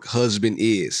or work husband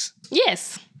is?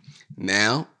 Yes.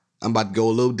 Now, I'm about to go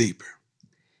a little deeper.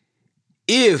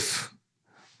 If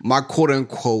my quote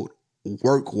unquote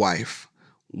work wife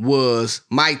was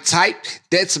my type,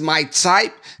 that's my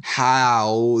type,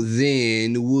 how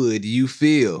then would you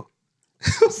feel?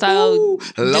 So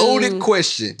loaded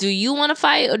question. Do you want to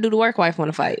fight or do the work wife want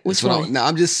to fight? Which one? Now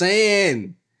I'm just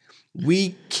saying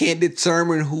we can't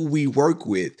determine who we work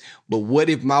with, but what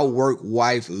if my work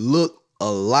wife looked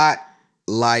a lot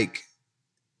like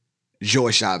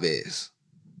Joy Chavez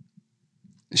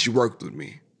and she worked with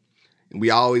me and we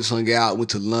always hung out, went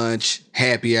to lunch,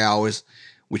 happy hours?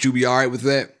 Would you be all right with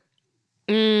that?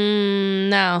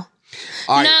 No.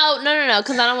 Right. No.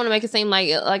 Because I don't want to make it seem like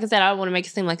I said, I don't want to make it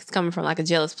seem like it's coming from like a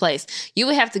jealous place. You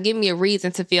would have to give me a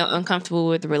reason to feel uncomfortable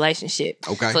with the relationship.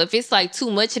 Okay. So if it's like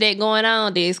too much of that going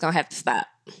on, then it's gonna have to stop.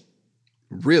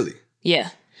 Really? Yeah.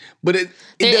 But it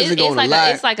doesn't go on a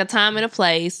lot. It's like a time and a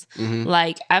place. Mm-hmm.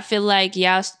 Like I feel like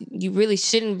you really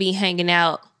shouldn't be hanging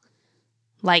out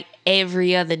like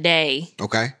every other day.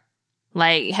 Okay.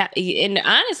 Like, and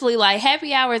honestly, like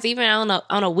happy hours, even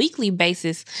on a weekly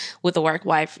basis with a work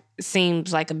wife,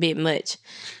 seems like a bit much.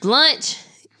 Lunch,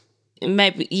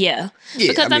 maybe, yeah.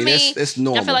 Because I mean, that's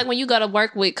normal. I feel like when you go to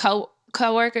work with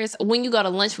coworkers, when you go to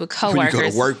lunch with coworkers, when you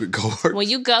go to work with coworkers, when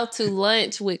you go to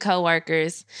lunch with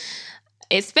coworkers,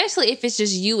 especially if it's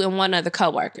just you and one other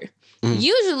coworker,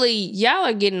 usually y'all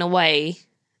are getting away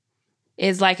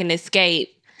as like an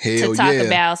escape. To talk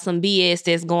about some BS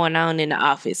that's going on in the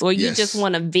office, or you just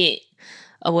want to vent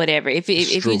or whatever. If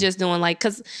you're just doing like,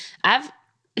 because I've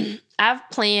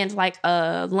planned like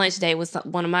a lunch day with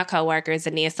one of my coworkers,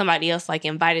 and then somebody else like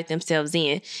invited themselves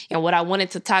in, and what I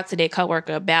wanted to talk to that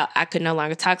coworker about, I could no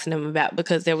longer talk to them about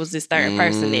because there was this third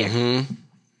person there.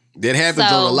 That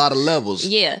happens on a lot of levels.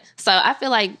 Yeah, so I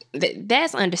feel like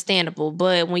that's understandable,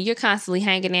 but when you're constantly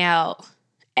hanging out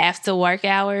after work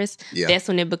hours, that's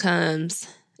when it becomes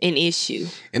an issue.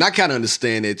 And I kind of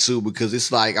understand that too, because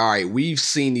it's like, all right, we've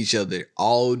seen each other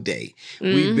all day.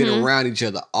 We've been around each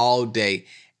other all day.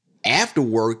 After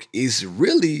work is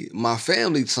really my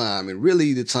family time, and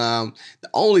really the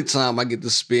only time I get to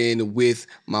spend with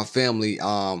my family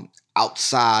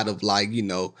outside of like,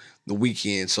 the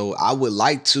weekend. So I would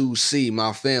like to see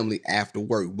my family after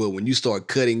work. But when you start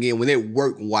cutting in, when that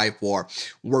work wife or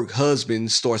work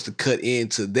husband starts to cut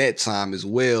into that time as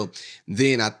well,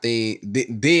 then I think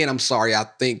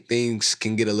things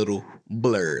can get a little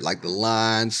blurred. Like the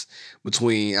lines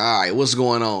between, all right, what's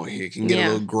going on here can get a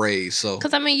little gray. So,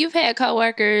 because I mean, you've had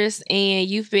coworkers and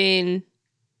you've been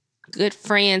good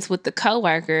friends with the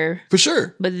coworker. For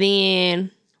sure. But then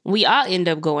we all end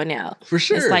up going out. For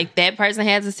sure. It's like that person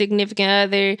has a significant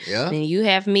other. Yeah. Then you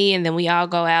have me, and then we all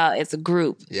go out as a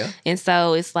group. Yeah. And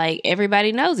so it's like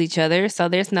everybody knows each other. So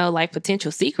there's no like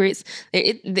potential secrets.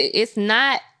 It's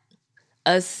not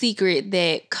a secret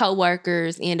that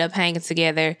coworkers end up hanging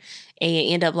together and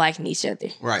end up liking each other.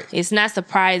 Right. It's not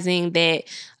surprising that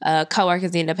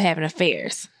coworkers end up having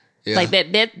affairs. Yeah. Like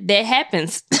that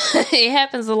happens. It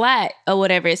happens a lot or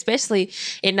whatever, especially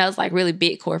in those like really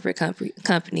big corporate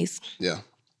companies. Yeah.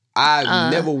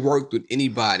 I've never worked with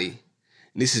anybody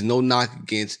this is no knock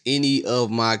against any of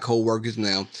my coworkers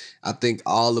now. I think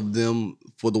all of them,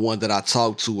 for the ones that I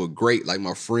talked to, are great. Like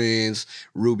my friends,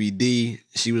 Ruby D,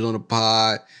 she was on the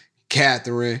pod,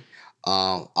 Catherine,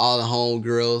 all the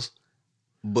homegirls,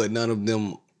 but none of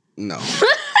them, no.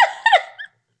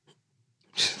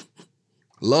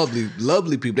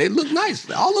 Lovely people. They look nice.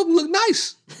 All of them look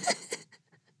nice.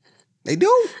 They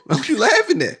do. What you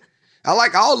laughing at? I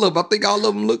like all of them. I think all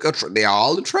of them they're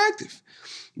all attractive.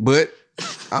 But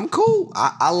I'm cool.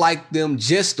 I like them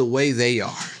just the way they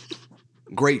are.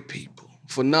 Great people.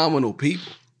 Phenomenal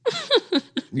people.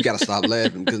 You got to stop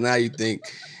laughing because now you're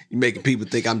making people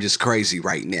think I'm just crazy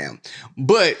right now.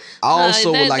 But I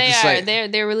also would like to say.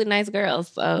 They're really nice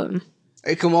girls.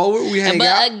 Hey, come over. We hang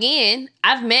out. But again,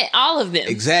 I've met all of them.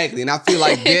 Exactly. And I feel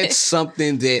like that's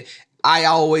something that I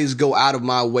always go out of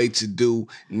my way to do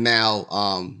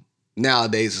now,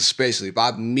 nowadays, especially if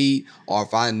I meet or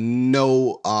if I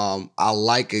know I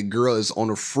like a girl is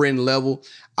on a friend level.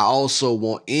 I also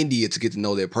want India to get to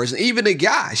know that person. Even a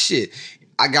guy, shit.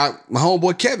 I got my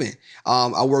homeboy Kevin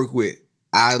I work with.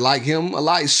 I like him a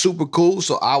lot. He's super cool.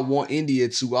 So I want India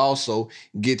to also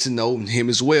get to know him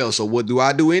as well. So what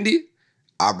do, India?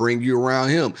 I bring you around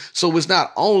him. So it's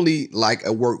not only like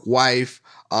a work wife.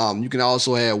 You can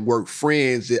also have work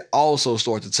friends that also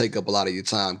start to take up a lot of your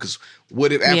time. Because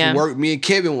what if after work, me and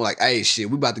Kevin were like, hey, shit,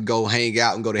 we about to go hang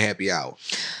out and go to happy hour.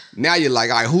 Now you're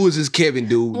like, all right, who is this Kevin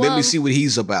dude? Let me see what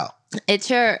he's about. I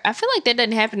feel like that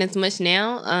doesn't happen as much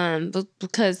now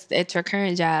because at your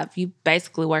current job, you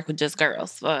basically work with just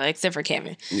girls, except for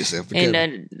Kevin. Except for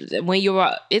Kevin. And when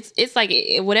you're, it's like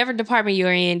whatever department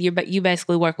you're in, you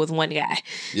basically work with one guy.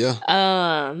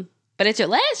 Yeah. But at your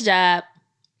last job,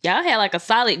 y'all had like a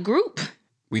solid group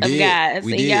of guys.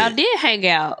 We and did. Y'all did hang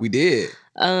out. We did.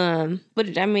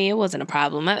 But I mean, it wasn't a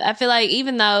problem. I feel like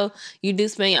even though you do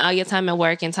spend all your time at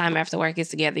work and time after work is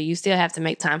together, you still have to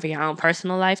make time for your own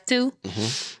personal life too.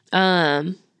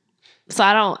 Mm-hmm. So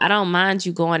I don't mind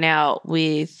you going out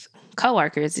with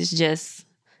coworkers. It's just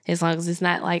as long as it's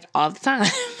not like all the time.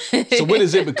 So when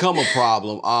does it become a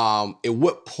problem? At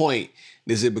what point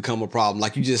does it become a problem?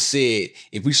 Like you just said,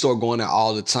 if we start going out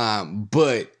all the time,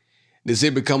 but does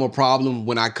it become a problem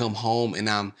when I come home and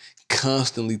I'm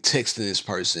constantly texting this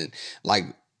person? Like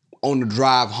on the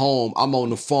drive home, I'm on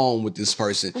the phone with this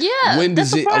person. Yeah, when does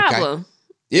that's a problem.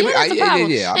 Okay.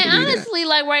 Yeah. And honestly,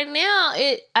 like right now,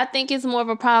 I think it's more of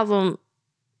a problem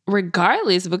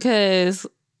regardless because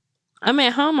I'm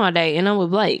at home all day and I'm with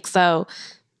Blake. So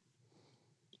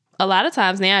a lot of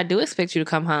times now I do expect you to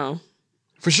come home.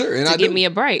 For sure. And to give me a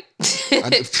break.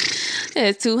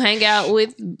 To hang out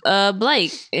with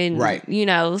Blake. And, right. You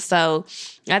know, so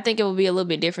I think it would be a little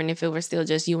bit different if it were still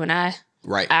just you and I.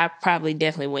 Right. I probably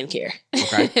definitely wouldn't care.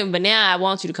 Okay. But now I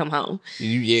want you to come home.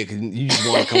 Because you just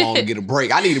want to come home and get a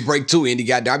break. I need a break too, Andy.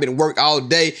 Goddamn, I've been at work all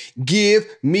day. Give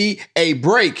me a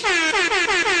break.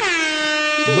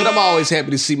 But I'm always happy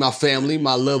to see my family,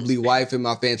 my lovely wife, and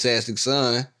my fantastic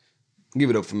son. Give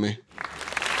it up for me.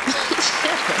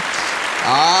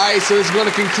 All right, so it's going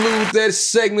to conclude that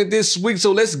segment this week.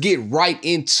 So let's get right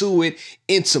into it,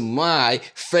 into my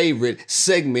favorite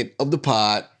segment of the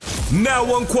pod.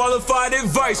 Now unqualified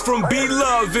advice from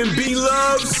B-Love and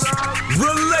B-Love's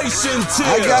Relationship.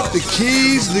 I got the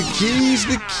keys.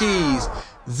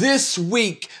 This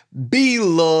week,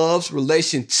 B-Love's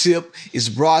Relationship is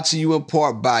brought to you in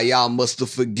part by, y'all must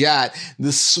have forgot,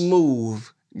 the smooth,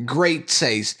 great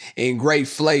taste and great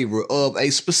flavor of a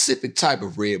specific type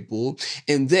of Red Bull,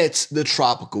 and that's the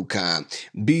tropical kind.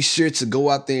 Be sure to go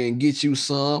out there and get you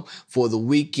some for the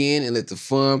weekend and let the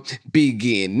fun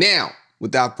begin. Now,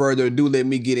 without further ado, let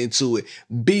me get into it.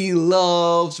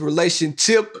 B-Love's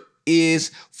Relationship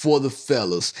is for the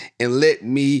fellas, and let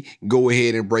me go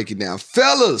ahead and break it down.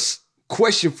 Fellas,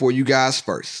 question for you guys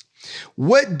first.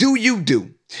 What do you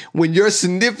do when your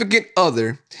significant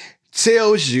other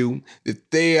tells you that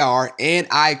they are, and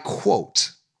I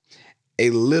quote, a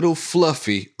little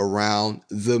fluffy around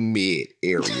the mid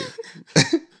area?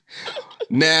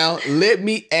 Now, let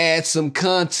me add some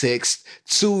context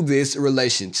to this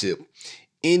relationship.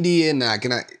 India and I,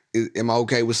 am I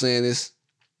okay with saying this?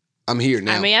 I'm here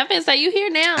now. I mean, I've been saying you here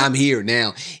now. I'm here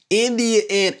now. India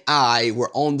and I were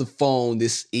on the phone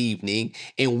this evening,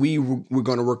 and we were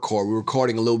going to record. We're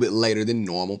recording a little bit later than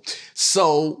normal.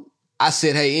 So I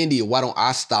said, hey, India, why don't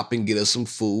I stop and get us some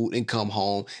food and come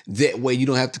home? That way you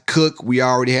don't have to cook. We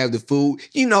already have the food.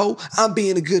 You know, I'm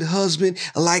being a good husband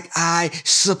like I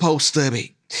supposed to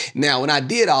be. Now, when I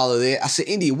did all of that, I said,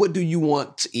 India, what do you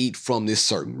want to eat from this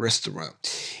certain restaurant?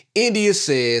 India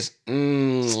says,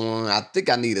 I think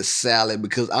I need a salad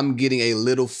because I'm getting a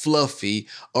little fluffy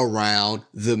around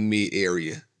the mid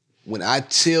area. When I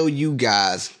tell you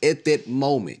guys, at that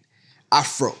moment, I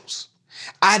froze.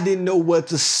 I didn't know what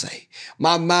to say.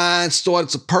 My mind started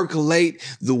to percolate.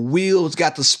 The wheels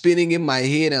got to spinning in my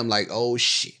head. I'm like, oh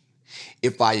shit.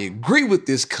 If I agree with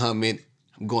this comment,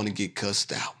 I'm going to get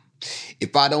cussed out.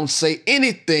 If I don't say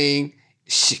anything,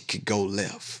 shit could go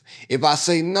left. If I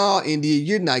say, no, India,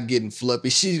 you're not getting fluffy,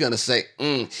 she's going to say,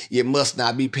 you must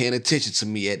not be paying attention to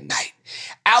me at night.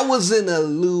 I was in a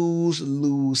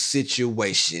lose-lose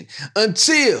situation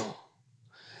until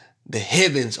the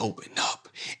heavens opened up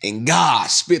and God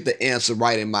spit the answer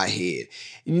right in my head.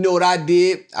 You know what I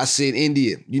did? I said,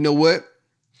 India, you know what?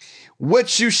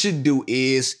 What you should do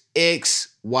is X,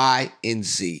 Y, and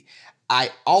Z. I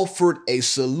offered a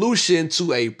solution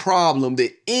to a problem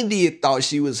that India thought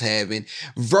she was having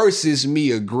versus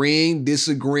me agreeing,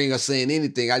 disagreeing, or saying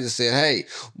anything. I just said, hey,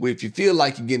 well, if you feel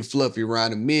like you're getting fluffy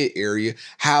around the mid area,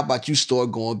 how about you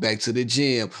start going back to the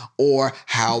gym? Or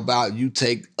how about you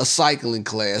take a cycling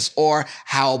class? Or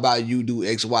how about you do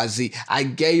X, Y, Z? I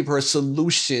gave her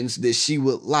solutions that she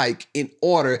would like in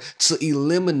order to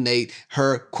eliminate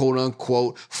her quote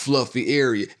unquote fluffy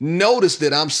area. Notice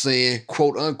that I'm saying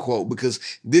quote unquote because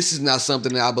this is not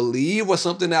something that I believe or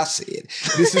something I said.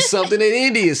 This is something that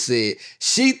India said.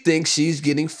 She thinks she's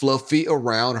getting fluffy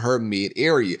around her mid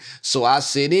area. So I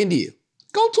said, India,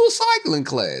 go to a cycling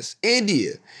class.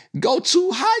 India, go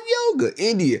to hot yoga.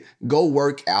 India, go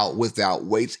work out without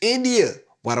weights. India,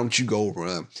 why don't you go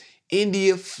run?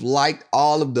 India liked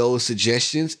all of those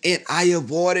suggestions and I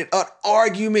avoided an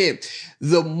argument.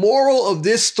 The moral of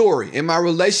this story in my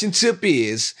relationship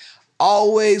is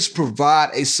always provide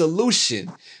a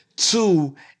solution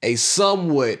to a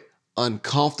somewhat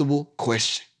uncomfortable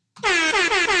question.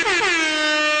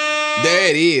 There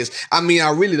it is. I mean, I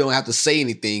really don't have to say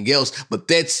anything else, but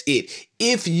that's it.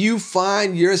 If you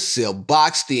find yourself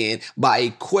boxed in by a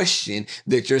question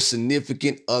that your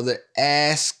significant other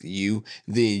asks you,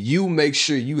 then you make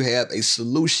sure you have a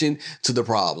solution to the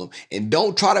problem. And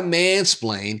don't try to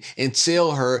mansplain and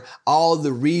tell her all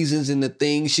the reasons and the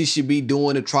things she should be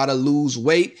doing to try to lose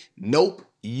weight. Nope.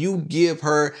 You give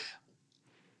her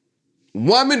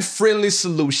woman-friendly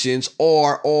solutions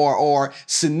or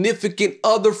significant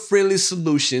other-friendly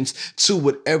solutions to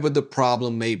whatever the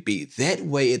problem may be. That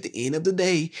way, at the end of the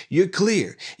day, you're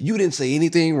clear. You didn't say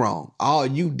anything wrong. All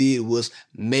you did was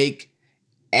make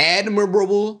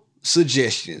admirable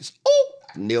suggestions. Oh,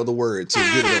 I nailed the word, so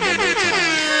get it up one more time.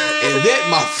 And that,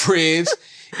 my friends,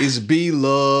 is B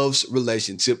Love's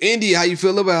relationship. India, how you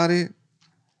feel about it?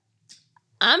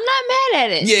 I'm not mad at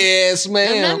it. Yes,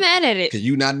 ma'am. I'm not mad at it. Because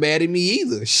you not mad at me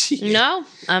either. Shit. No,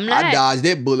 I'm not. I dodged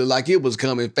that bullet like it was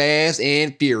coming fast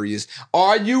and furious.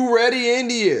 Are you ready,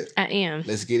 India? I am.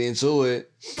 Let's get into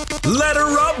it. Let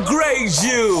her upgrade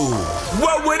you.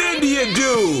 What would India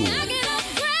do?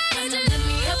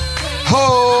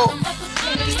 Ho!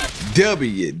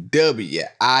 WWID.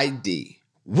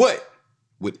 What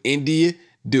would India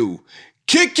do?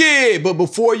 Kick it! But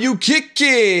before you kick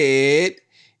it,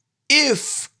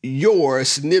 if your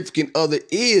significant other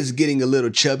is getting a little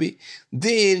chubby,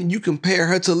 then you compare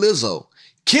her to Lizzo.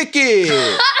 Kick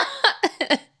it!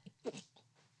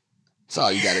 That's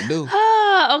all you gotta do.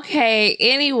 Oh, okay.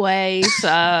 Anyways,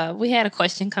 we had a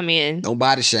question come in. Don't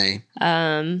body shame.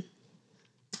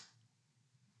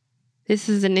 This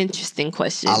is an interesting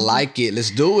question. I like it.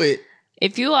 Let's do it.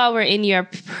 If you all were in your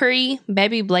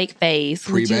pre-Baby Blake phase,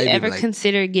 would you Pre-Baby ever Blake.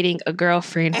 consider getting a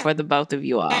girlfriend for the both of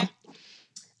you all?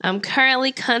 I'm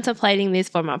currently contemplating this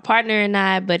for my partner and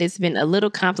I, but it's been a little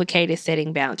complicated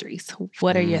setting boundaries.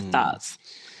 What are your thoughts?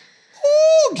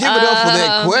 Ooh, give it up for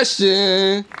that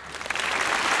question.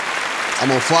 I'm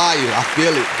on fire. I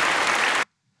feel it.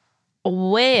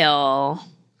 Well,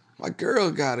 My girl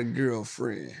got a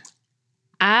girlfriend.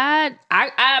 I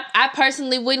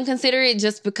personally wouldn't consider it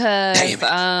just because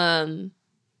I'm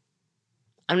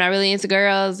not really into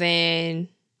girls and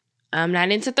I'm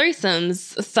not into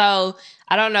threesomes. So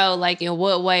I don't know, like, in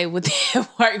what way would that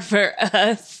work for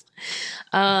us?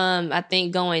 I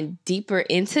think going deeper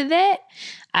into that,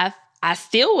 I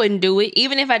still wouldn't do it.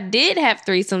 Even if I did have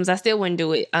threesomes, I still wouldn't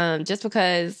do it. Just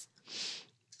because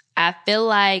I feel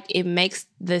like it makes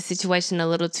the situation a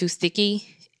little too sticky.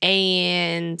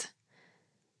 And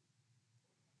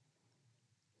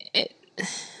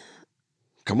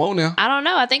Come on now. I don't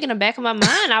know. I think in the back of my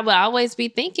mind, I would always be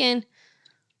thinking,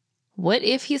 what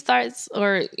if he starts,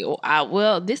 or,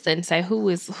 well, this doesn't say who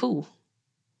is who.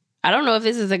 I don't know if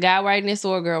this is a guy writing this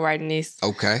or a girl writing this.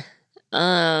 Okay.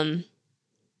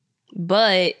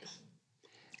 But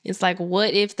it's like,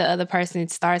 what if the other person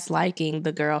starts liking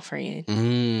the girlfriend?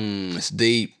 It's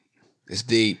deep. It's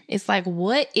deep. It's like,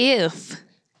 what if?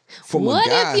 From What a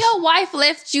guy's, if your wife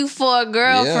left you for a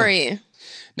girlfriend?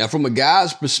 Now, from a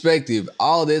guy's perspective,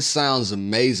 all this sounds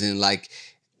amazing. Like,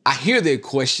 I hear their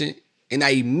question and I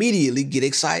immediately get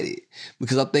excited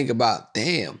because I think about,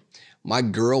 damn, my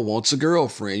girl wants a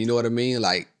girlfriend. You know what I mean?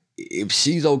 Like, if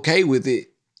she's okay with it,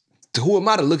 who am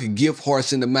I to look a gift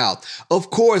horse in the mouth? Of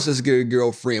course, let's get a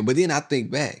girlfriend. But then I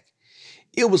think back.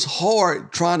 It was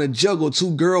hard trying to juggle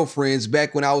 2 girlfriends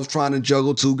back when I was trying to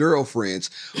juggle 2 girlfriends.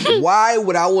 Why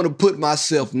would I want to put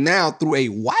myself now through a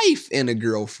wife and a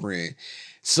girlfriend?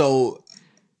 So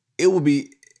it would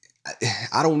be,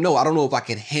 I don't know. I don't know if I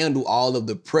can handle all of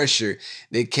the pressure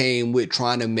that came with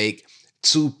trying to make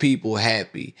 2 people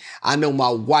happy. I know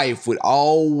my wife would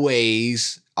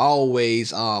always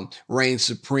reign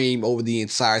supreme over the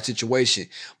entire situation,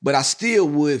 but I still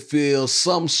would feel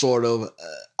some sort of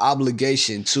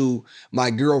obligation to my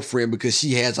girlfriend because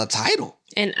she has a title.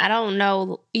 And I don't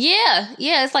know. Yeah.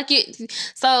 It's like you.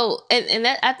 So, and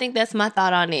that, I think that's my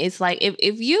thought on it. It's like,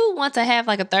 if you want to have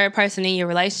like a third person in your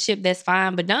relationship, that's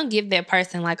fine, but don't give that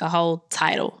person like a whole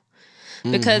title,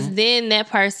 because then that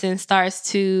person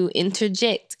starts to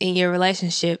interject in your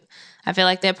relationship. I feel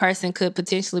like that person could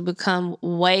potentially become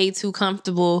way too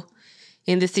comfortable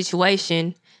in the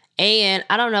situation. And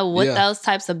I don't know what those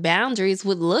types of boundaries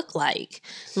would look like.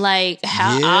 Like,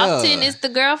 how often is the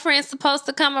girlfriend supposed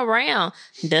to come around?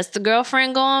 Does the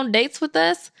girlfriend go on dates with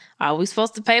us? Are we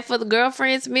supposed to pay for the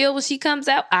girlfriend's meal when she comes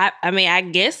out? I mean, I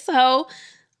guess so.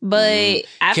 But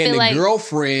I feel like... Can the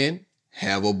girlfriend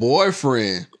have a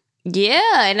boyfriend?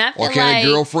 Yeah, and I feel like... Or can a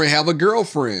girlfriend have a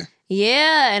girlfriend?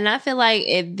 Yeah, and I feel like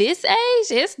at this age,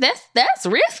 that's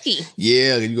risky.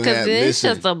 Yeah, you're gonna have because there's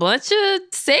listen. just a bunch of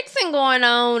sexing going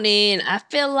on, and I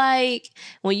feel like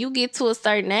when you get to a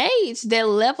certain age, that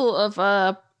level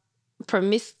of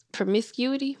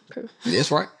promiscuity. That's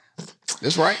right.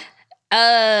 That's right.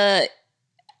 I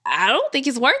don't think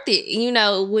it's worth it. You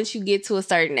know, once you get to a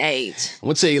certain age. I'm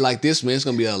gonna tell you like this, man. It's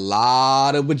gonna be a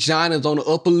lot of vaginas on the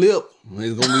upper lip.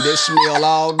 It's gonna be that smell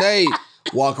all day.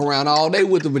 Walk around all day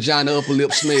with the vagina upper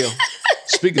lip smell.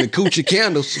 Speaking of coochie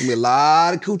candles, there's gonna be a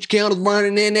lot of coochie candles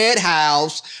burning in that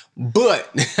house. But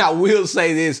I will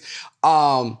say this: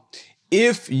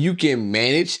 if you can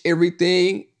manage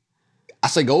everything, I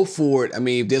say go for it. I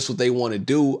mean, if that's what they want to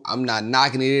do, I'm not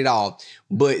knocking it at all.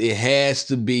 But it has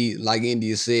to be, like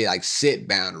India said, like set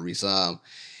boundaries.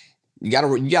 You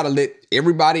gotta let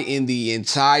everybody in the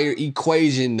entire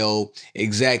equation know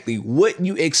exactly what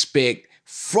you expect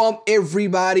from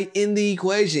everybody in the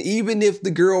equation. Even if the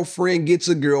girlfriend gets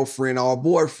a girlfriend or a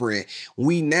boyfriend,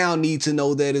 we now need to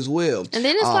know that as well. And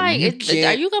then it's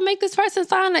are you gonna make this person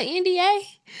sign an NDA?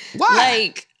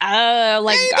 Why?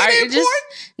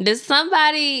 Does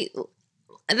somebody?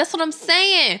 That's what I'm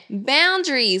saying.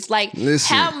 Boundaries. Like,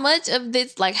 listen. How much of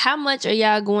this? Like, how much are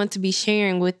y'all going to be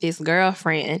sharing with this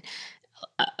girlfriend?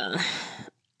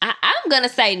 I'm gonna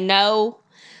say no.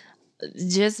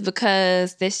 Just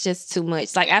because that's just too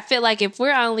much. Like, I feel like if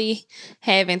we're only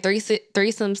having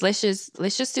threesomes, let's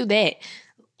just do that.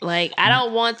 Like, I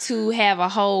don't want to have a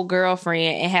whole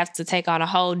girlfriend and have to take on a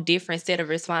whole different set of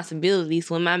responsibilities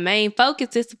when my main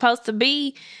focus is supposed to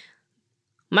be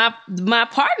my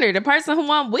partner, the person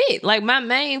who I'm with. Like, my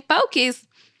main focus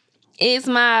is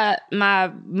my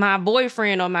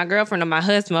boyfriend or my girlfriend or my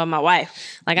husband or my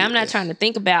wife. Like, I'm not trying to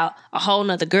think about a whole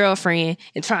nother girlfriend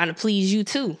and trying to please you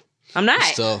too. I'm not.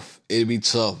 It's tough. It'd be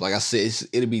tough. Like I said,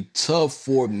 it'd be tough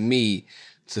for me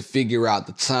to figure out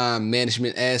the time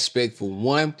management aspect for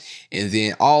one, and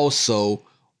then also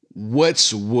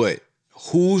what's what,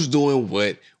 who's doing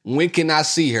what, when can I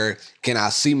see her? Can I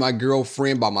see my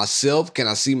girlfriend by myself? Can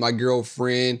I see my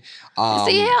girlfriend?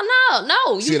 See, hell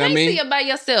no. You can't see her by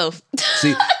yourself.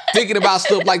 See, thinking about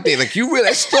stuff like that, like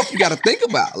that's stuff you got to think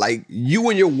about. Like, you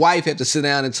and your wife have to sit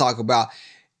down and talk about,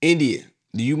 India,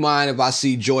 do you mind if I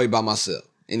see Joy by myself?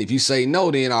 And if you say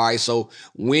no, then all right, so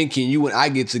when can you and I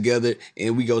get together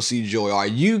and we go see Joy? Or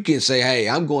you can say, hey,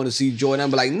 I'm going to see Joy. And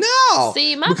I'm like, no.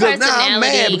 See, my because personality. Now I'm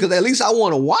mad because at least I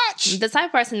want to watch. The type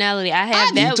of personality I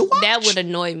have, that would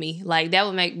annoy me. Like, that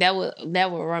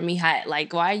would run me hot.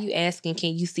 Like, why are you asking,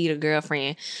 can you see the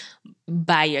girlfriend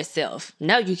by yourself?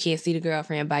 No, you can't see the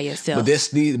girlfriend by yourself. But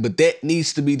that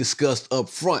needs to be discussed up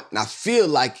front. And I feel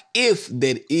like if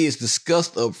that is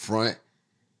discussed up front,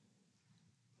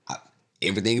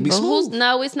 everything can be smooth.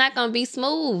 No, it's not going to be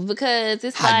smooth because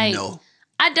it's I know.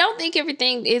 I don't think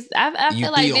everything is. I You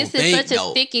feel like don't this is think, such a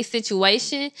though. sticky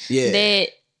situation Yeah. that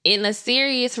in a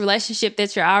serious relationship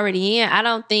that you're already in, I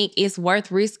don't think it's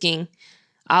worth risking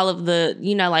all of the,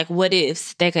 like what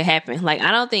ifs that could happen. Like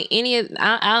I don't think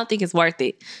I don't think it's worth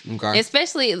it. Okay.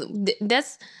 Especially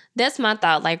that's my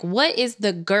thought. Like, what is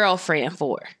the girlfriend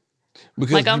for?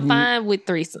 Because Like I'm fine with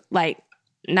threesomes. Like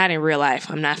not in real life,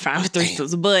 I'm not fine with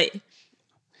threesomes, but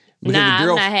Because I'm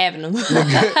the not having them.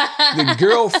 the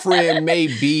girlfriend may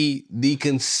be the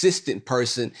consistent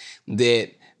person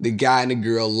that the guy and the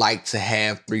girl like to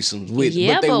have threesomes with,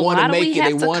 Yeah, but they but want why to do make we it.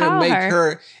 They have to want to call make her?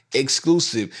 her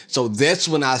exclusive. So that's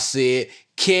when I said,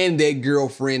 can that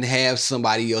girlfriend have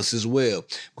somebody else as well?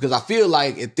 Because I feel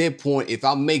like at that point, if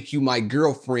I make you my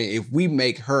girlfriend, if we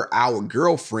make her our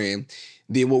girlfriend,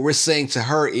 then what we're saying to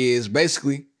her is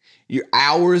basically you're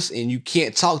ours and you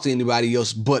can't talk to anybody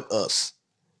else but us.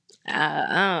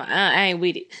 I ain't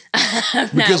with it. I'm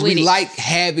Because not with we it. like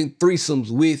having threesomes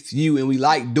with you and we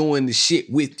like doing the shit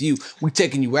with you. We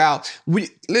taking you out. We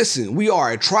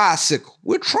are a tricycle.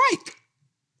 We're trike.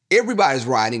 Everybody's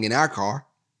riding in our car.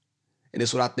 And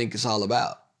that's what I think it's all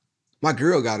about. My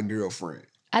girl got a girlfriend.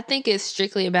 I think it's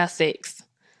strictly about sex.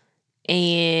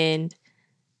 And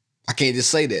I can't just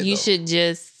say that you though. should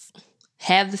just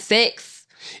have the sex.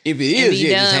 If it and is, be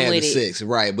yeah, just done have the with it. sex.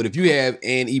 Right. But if you have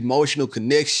an emotional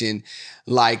connection,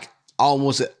 like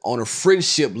almost on a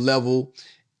friendship level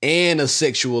and a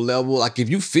sexual level, like if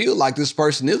you feel like this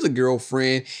person is a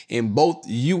girlfriend and both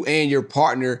you and your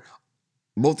partner,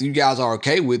 both of you guys are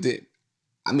okay with it,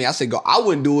 I mean, I say go. I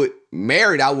wouldn't do it.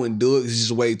 Married, I wouldn't do it. It's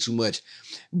just way too much.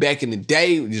 Back in the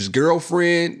day, just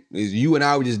girlfriend, you and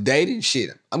I were just dating. Shit,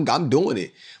 I'm doing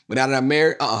it. But now that I'm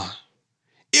married,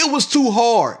 it was too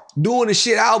hard doing the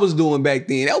shit I was doing back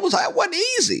then. That wasn't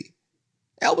easy.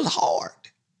 That was hard.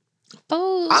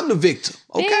 Fool. I'm the victim.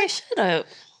 Okay, Man, shut up.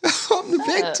 I'm the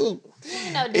victim. You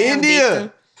ain't no damn India.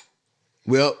 victim.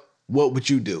 Well, what would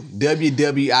you do?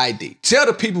 WWID. Tell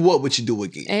the people what would you do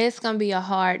again. It's gonna be a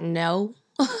hard no.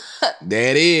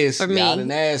 That is. For Y'all me.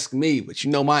 didn't ask me, but you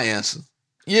know my answer.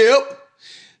 Yep.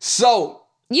 So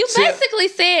You Tell- basically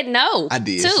said no. I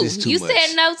did. Too. It's too You much.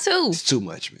 said no too. it's too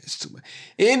much, man. It's too much.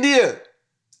 India,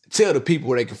 tell the people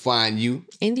where they can find you.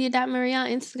 India.Marie on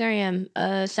Instagram.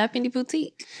 Shop Indie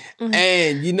Boutique.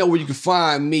 And you know where you can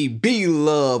find me,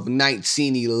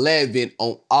 BLove1911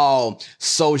 on all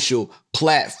social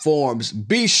platforms.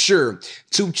 Be sure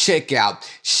to check out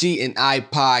She and I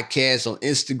Podcast on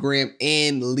Instagram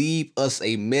and leave us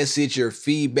a message or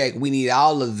feedback. We need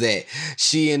all of that.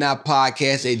 She and I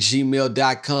Podcast at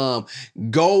gmail.com.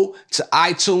 Go to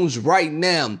iTunes right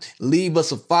now. Leave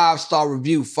us a 5-star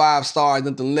review. 5 stars,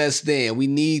 nothing less than. We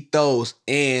need those.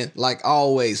 And like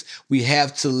always, we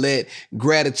have to let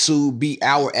gratitude be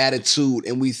our attitude.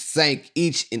 And we thank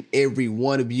each and every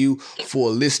one of you for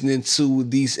listening to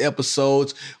these episodes.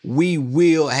 We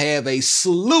will have a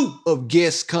slew of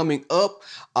guests coming up.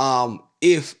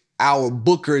 If our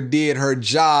booker did her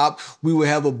job, we will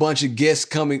have a bunch of guests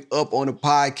coming up on the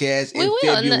podcast We in will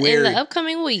February. in the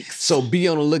upcoming weeks. So be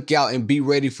on the lookout and be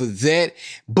ready for that.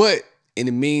 But in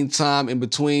the meantime, in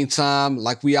between time,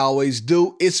 like we always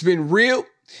do, it's been real.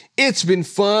 It's been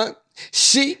fun.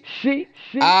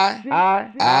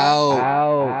 I out.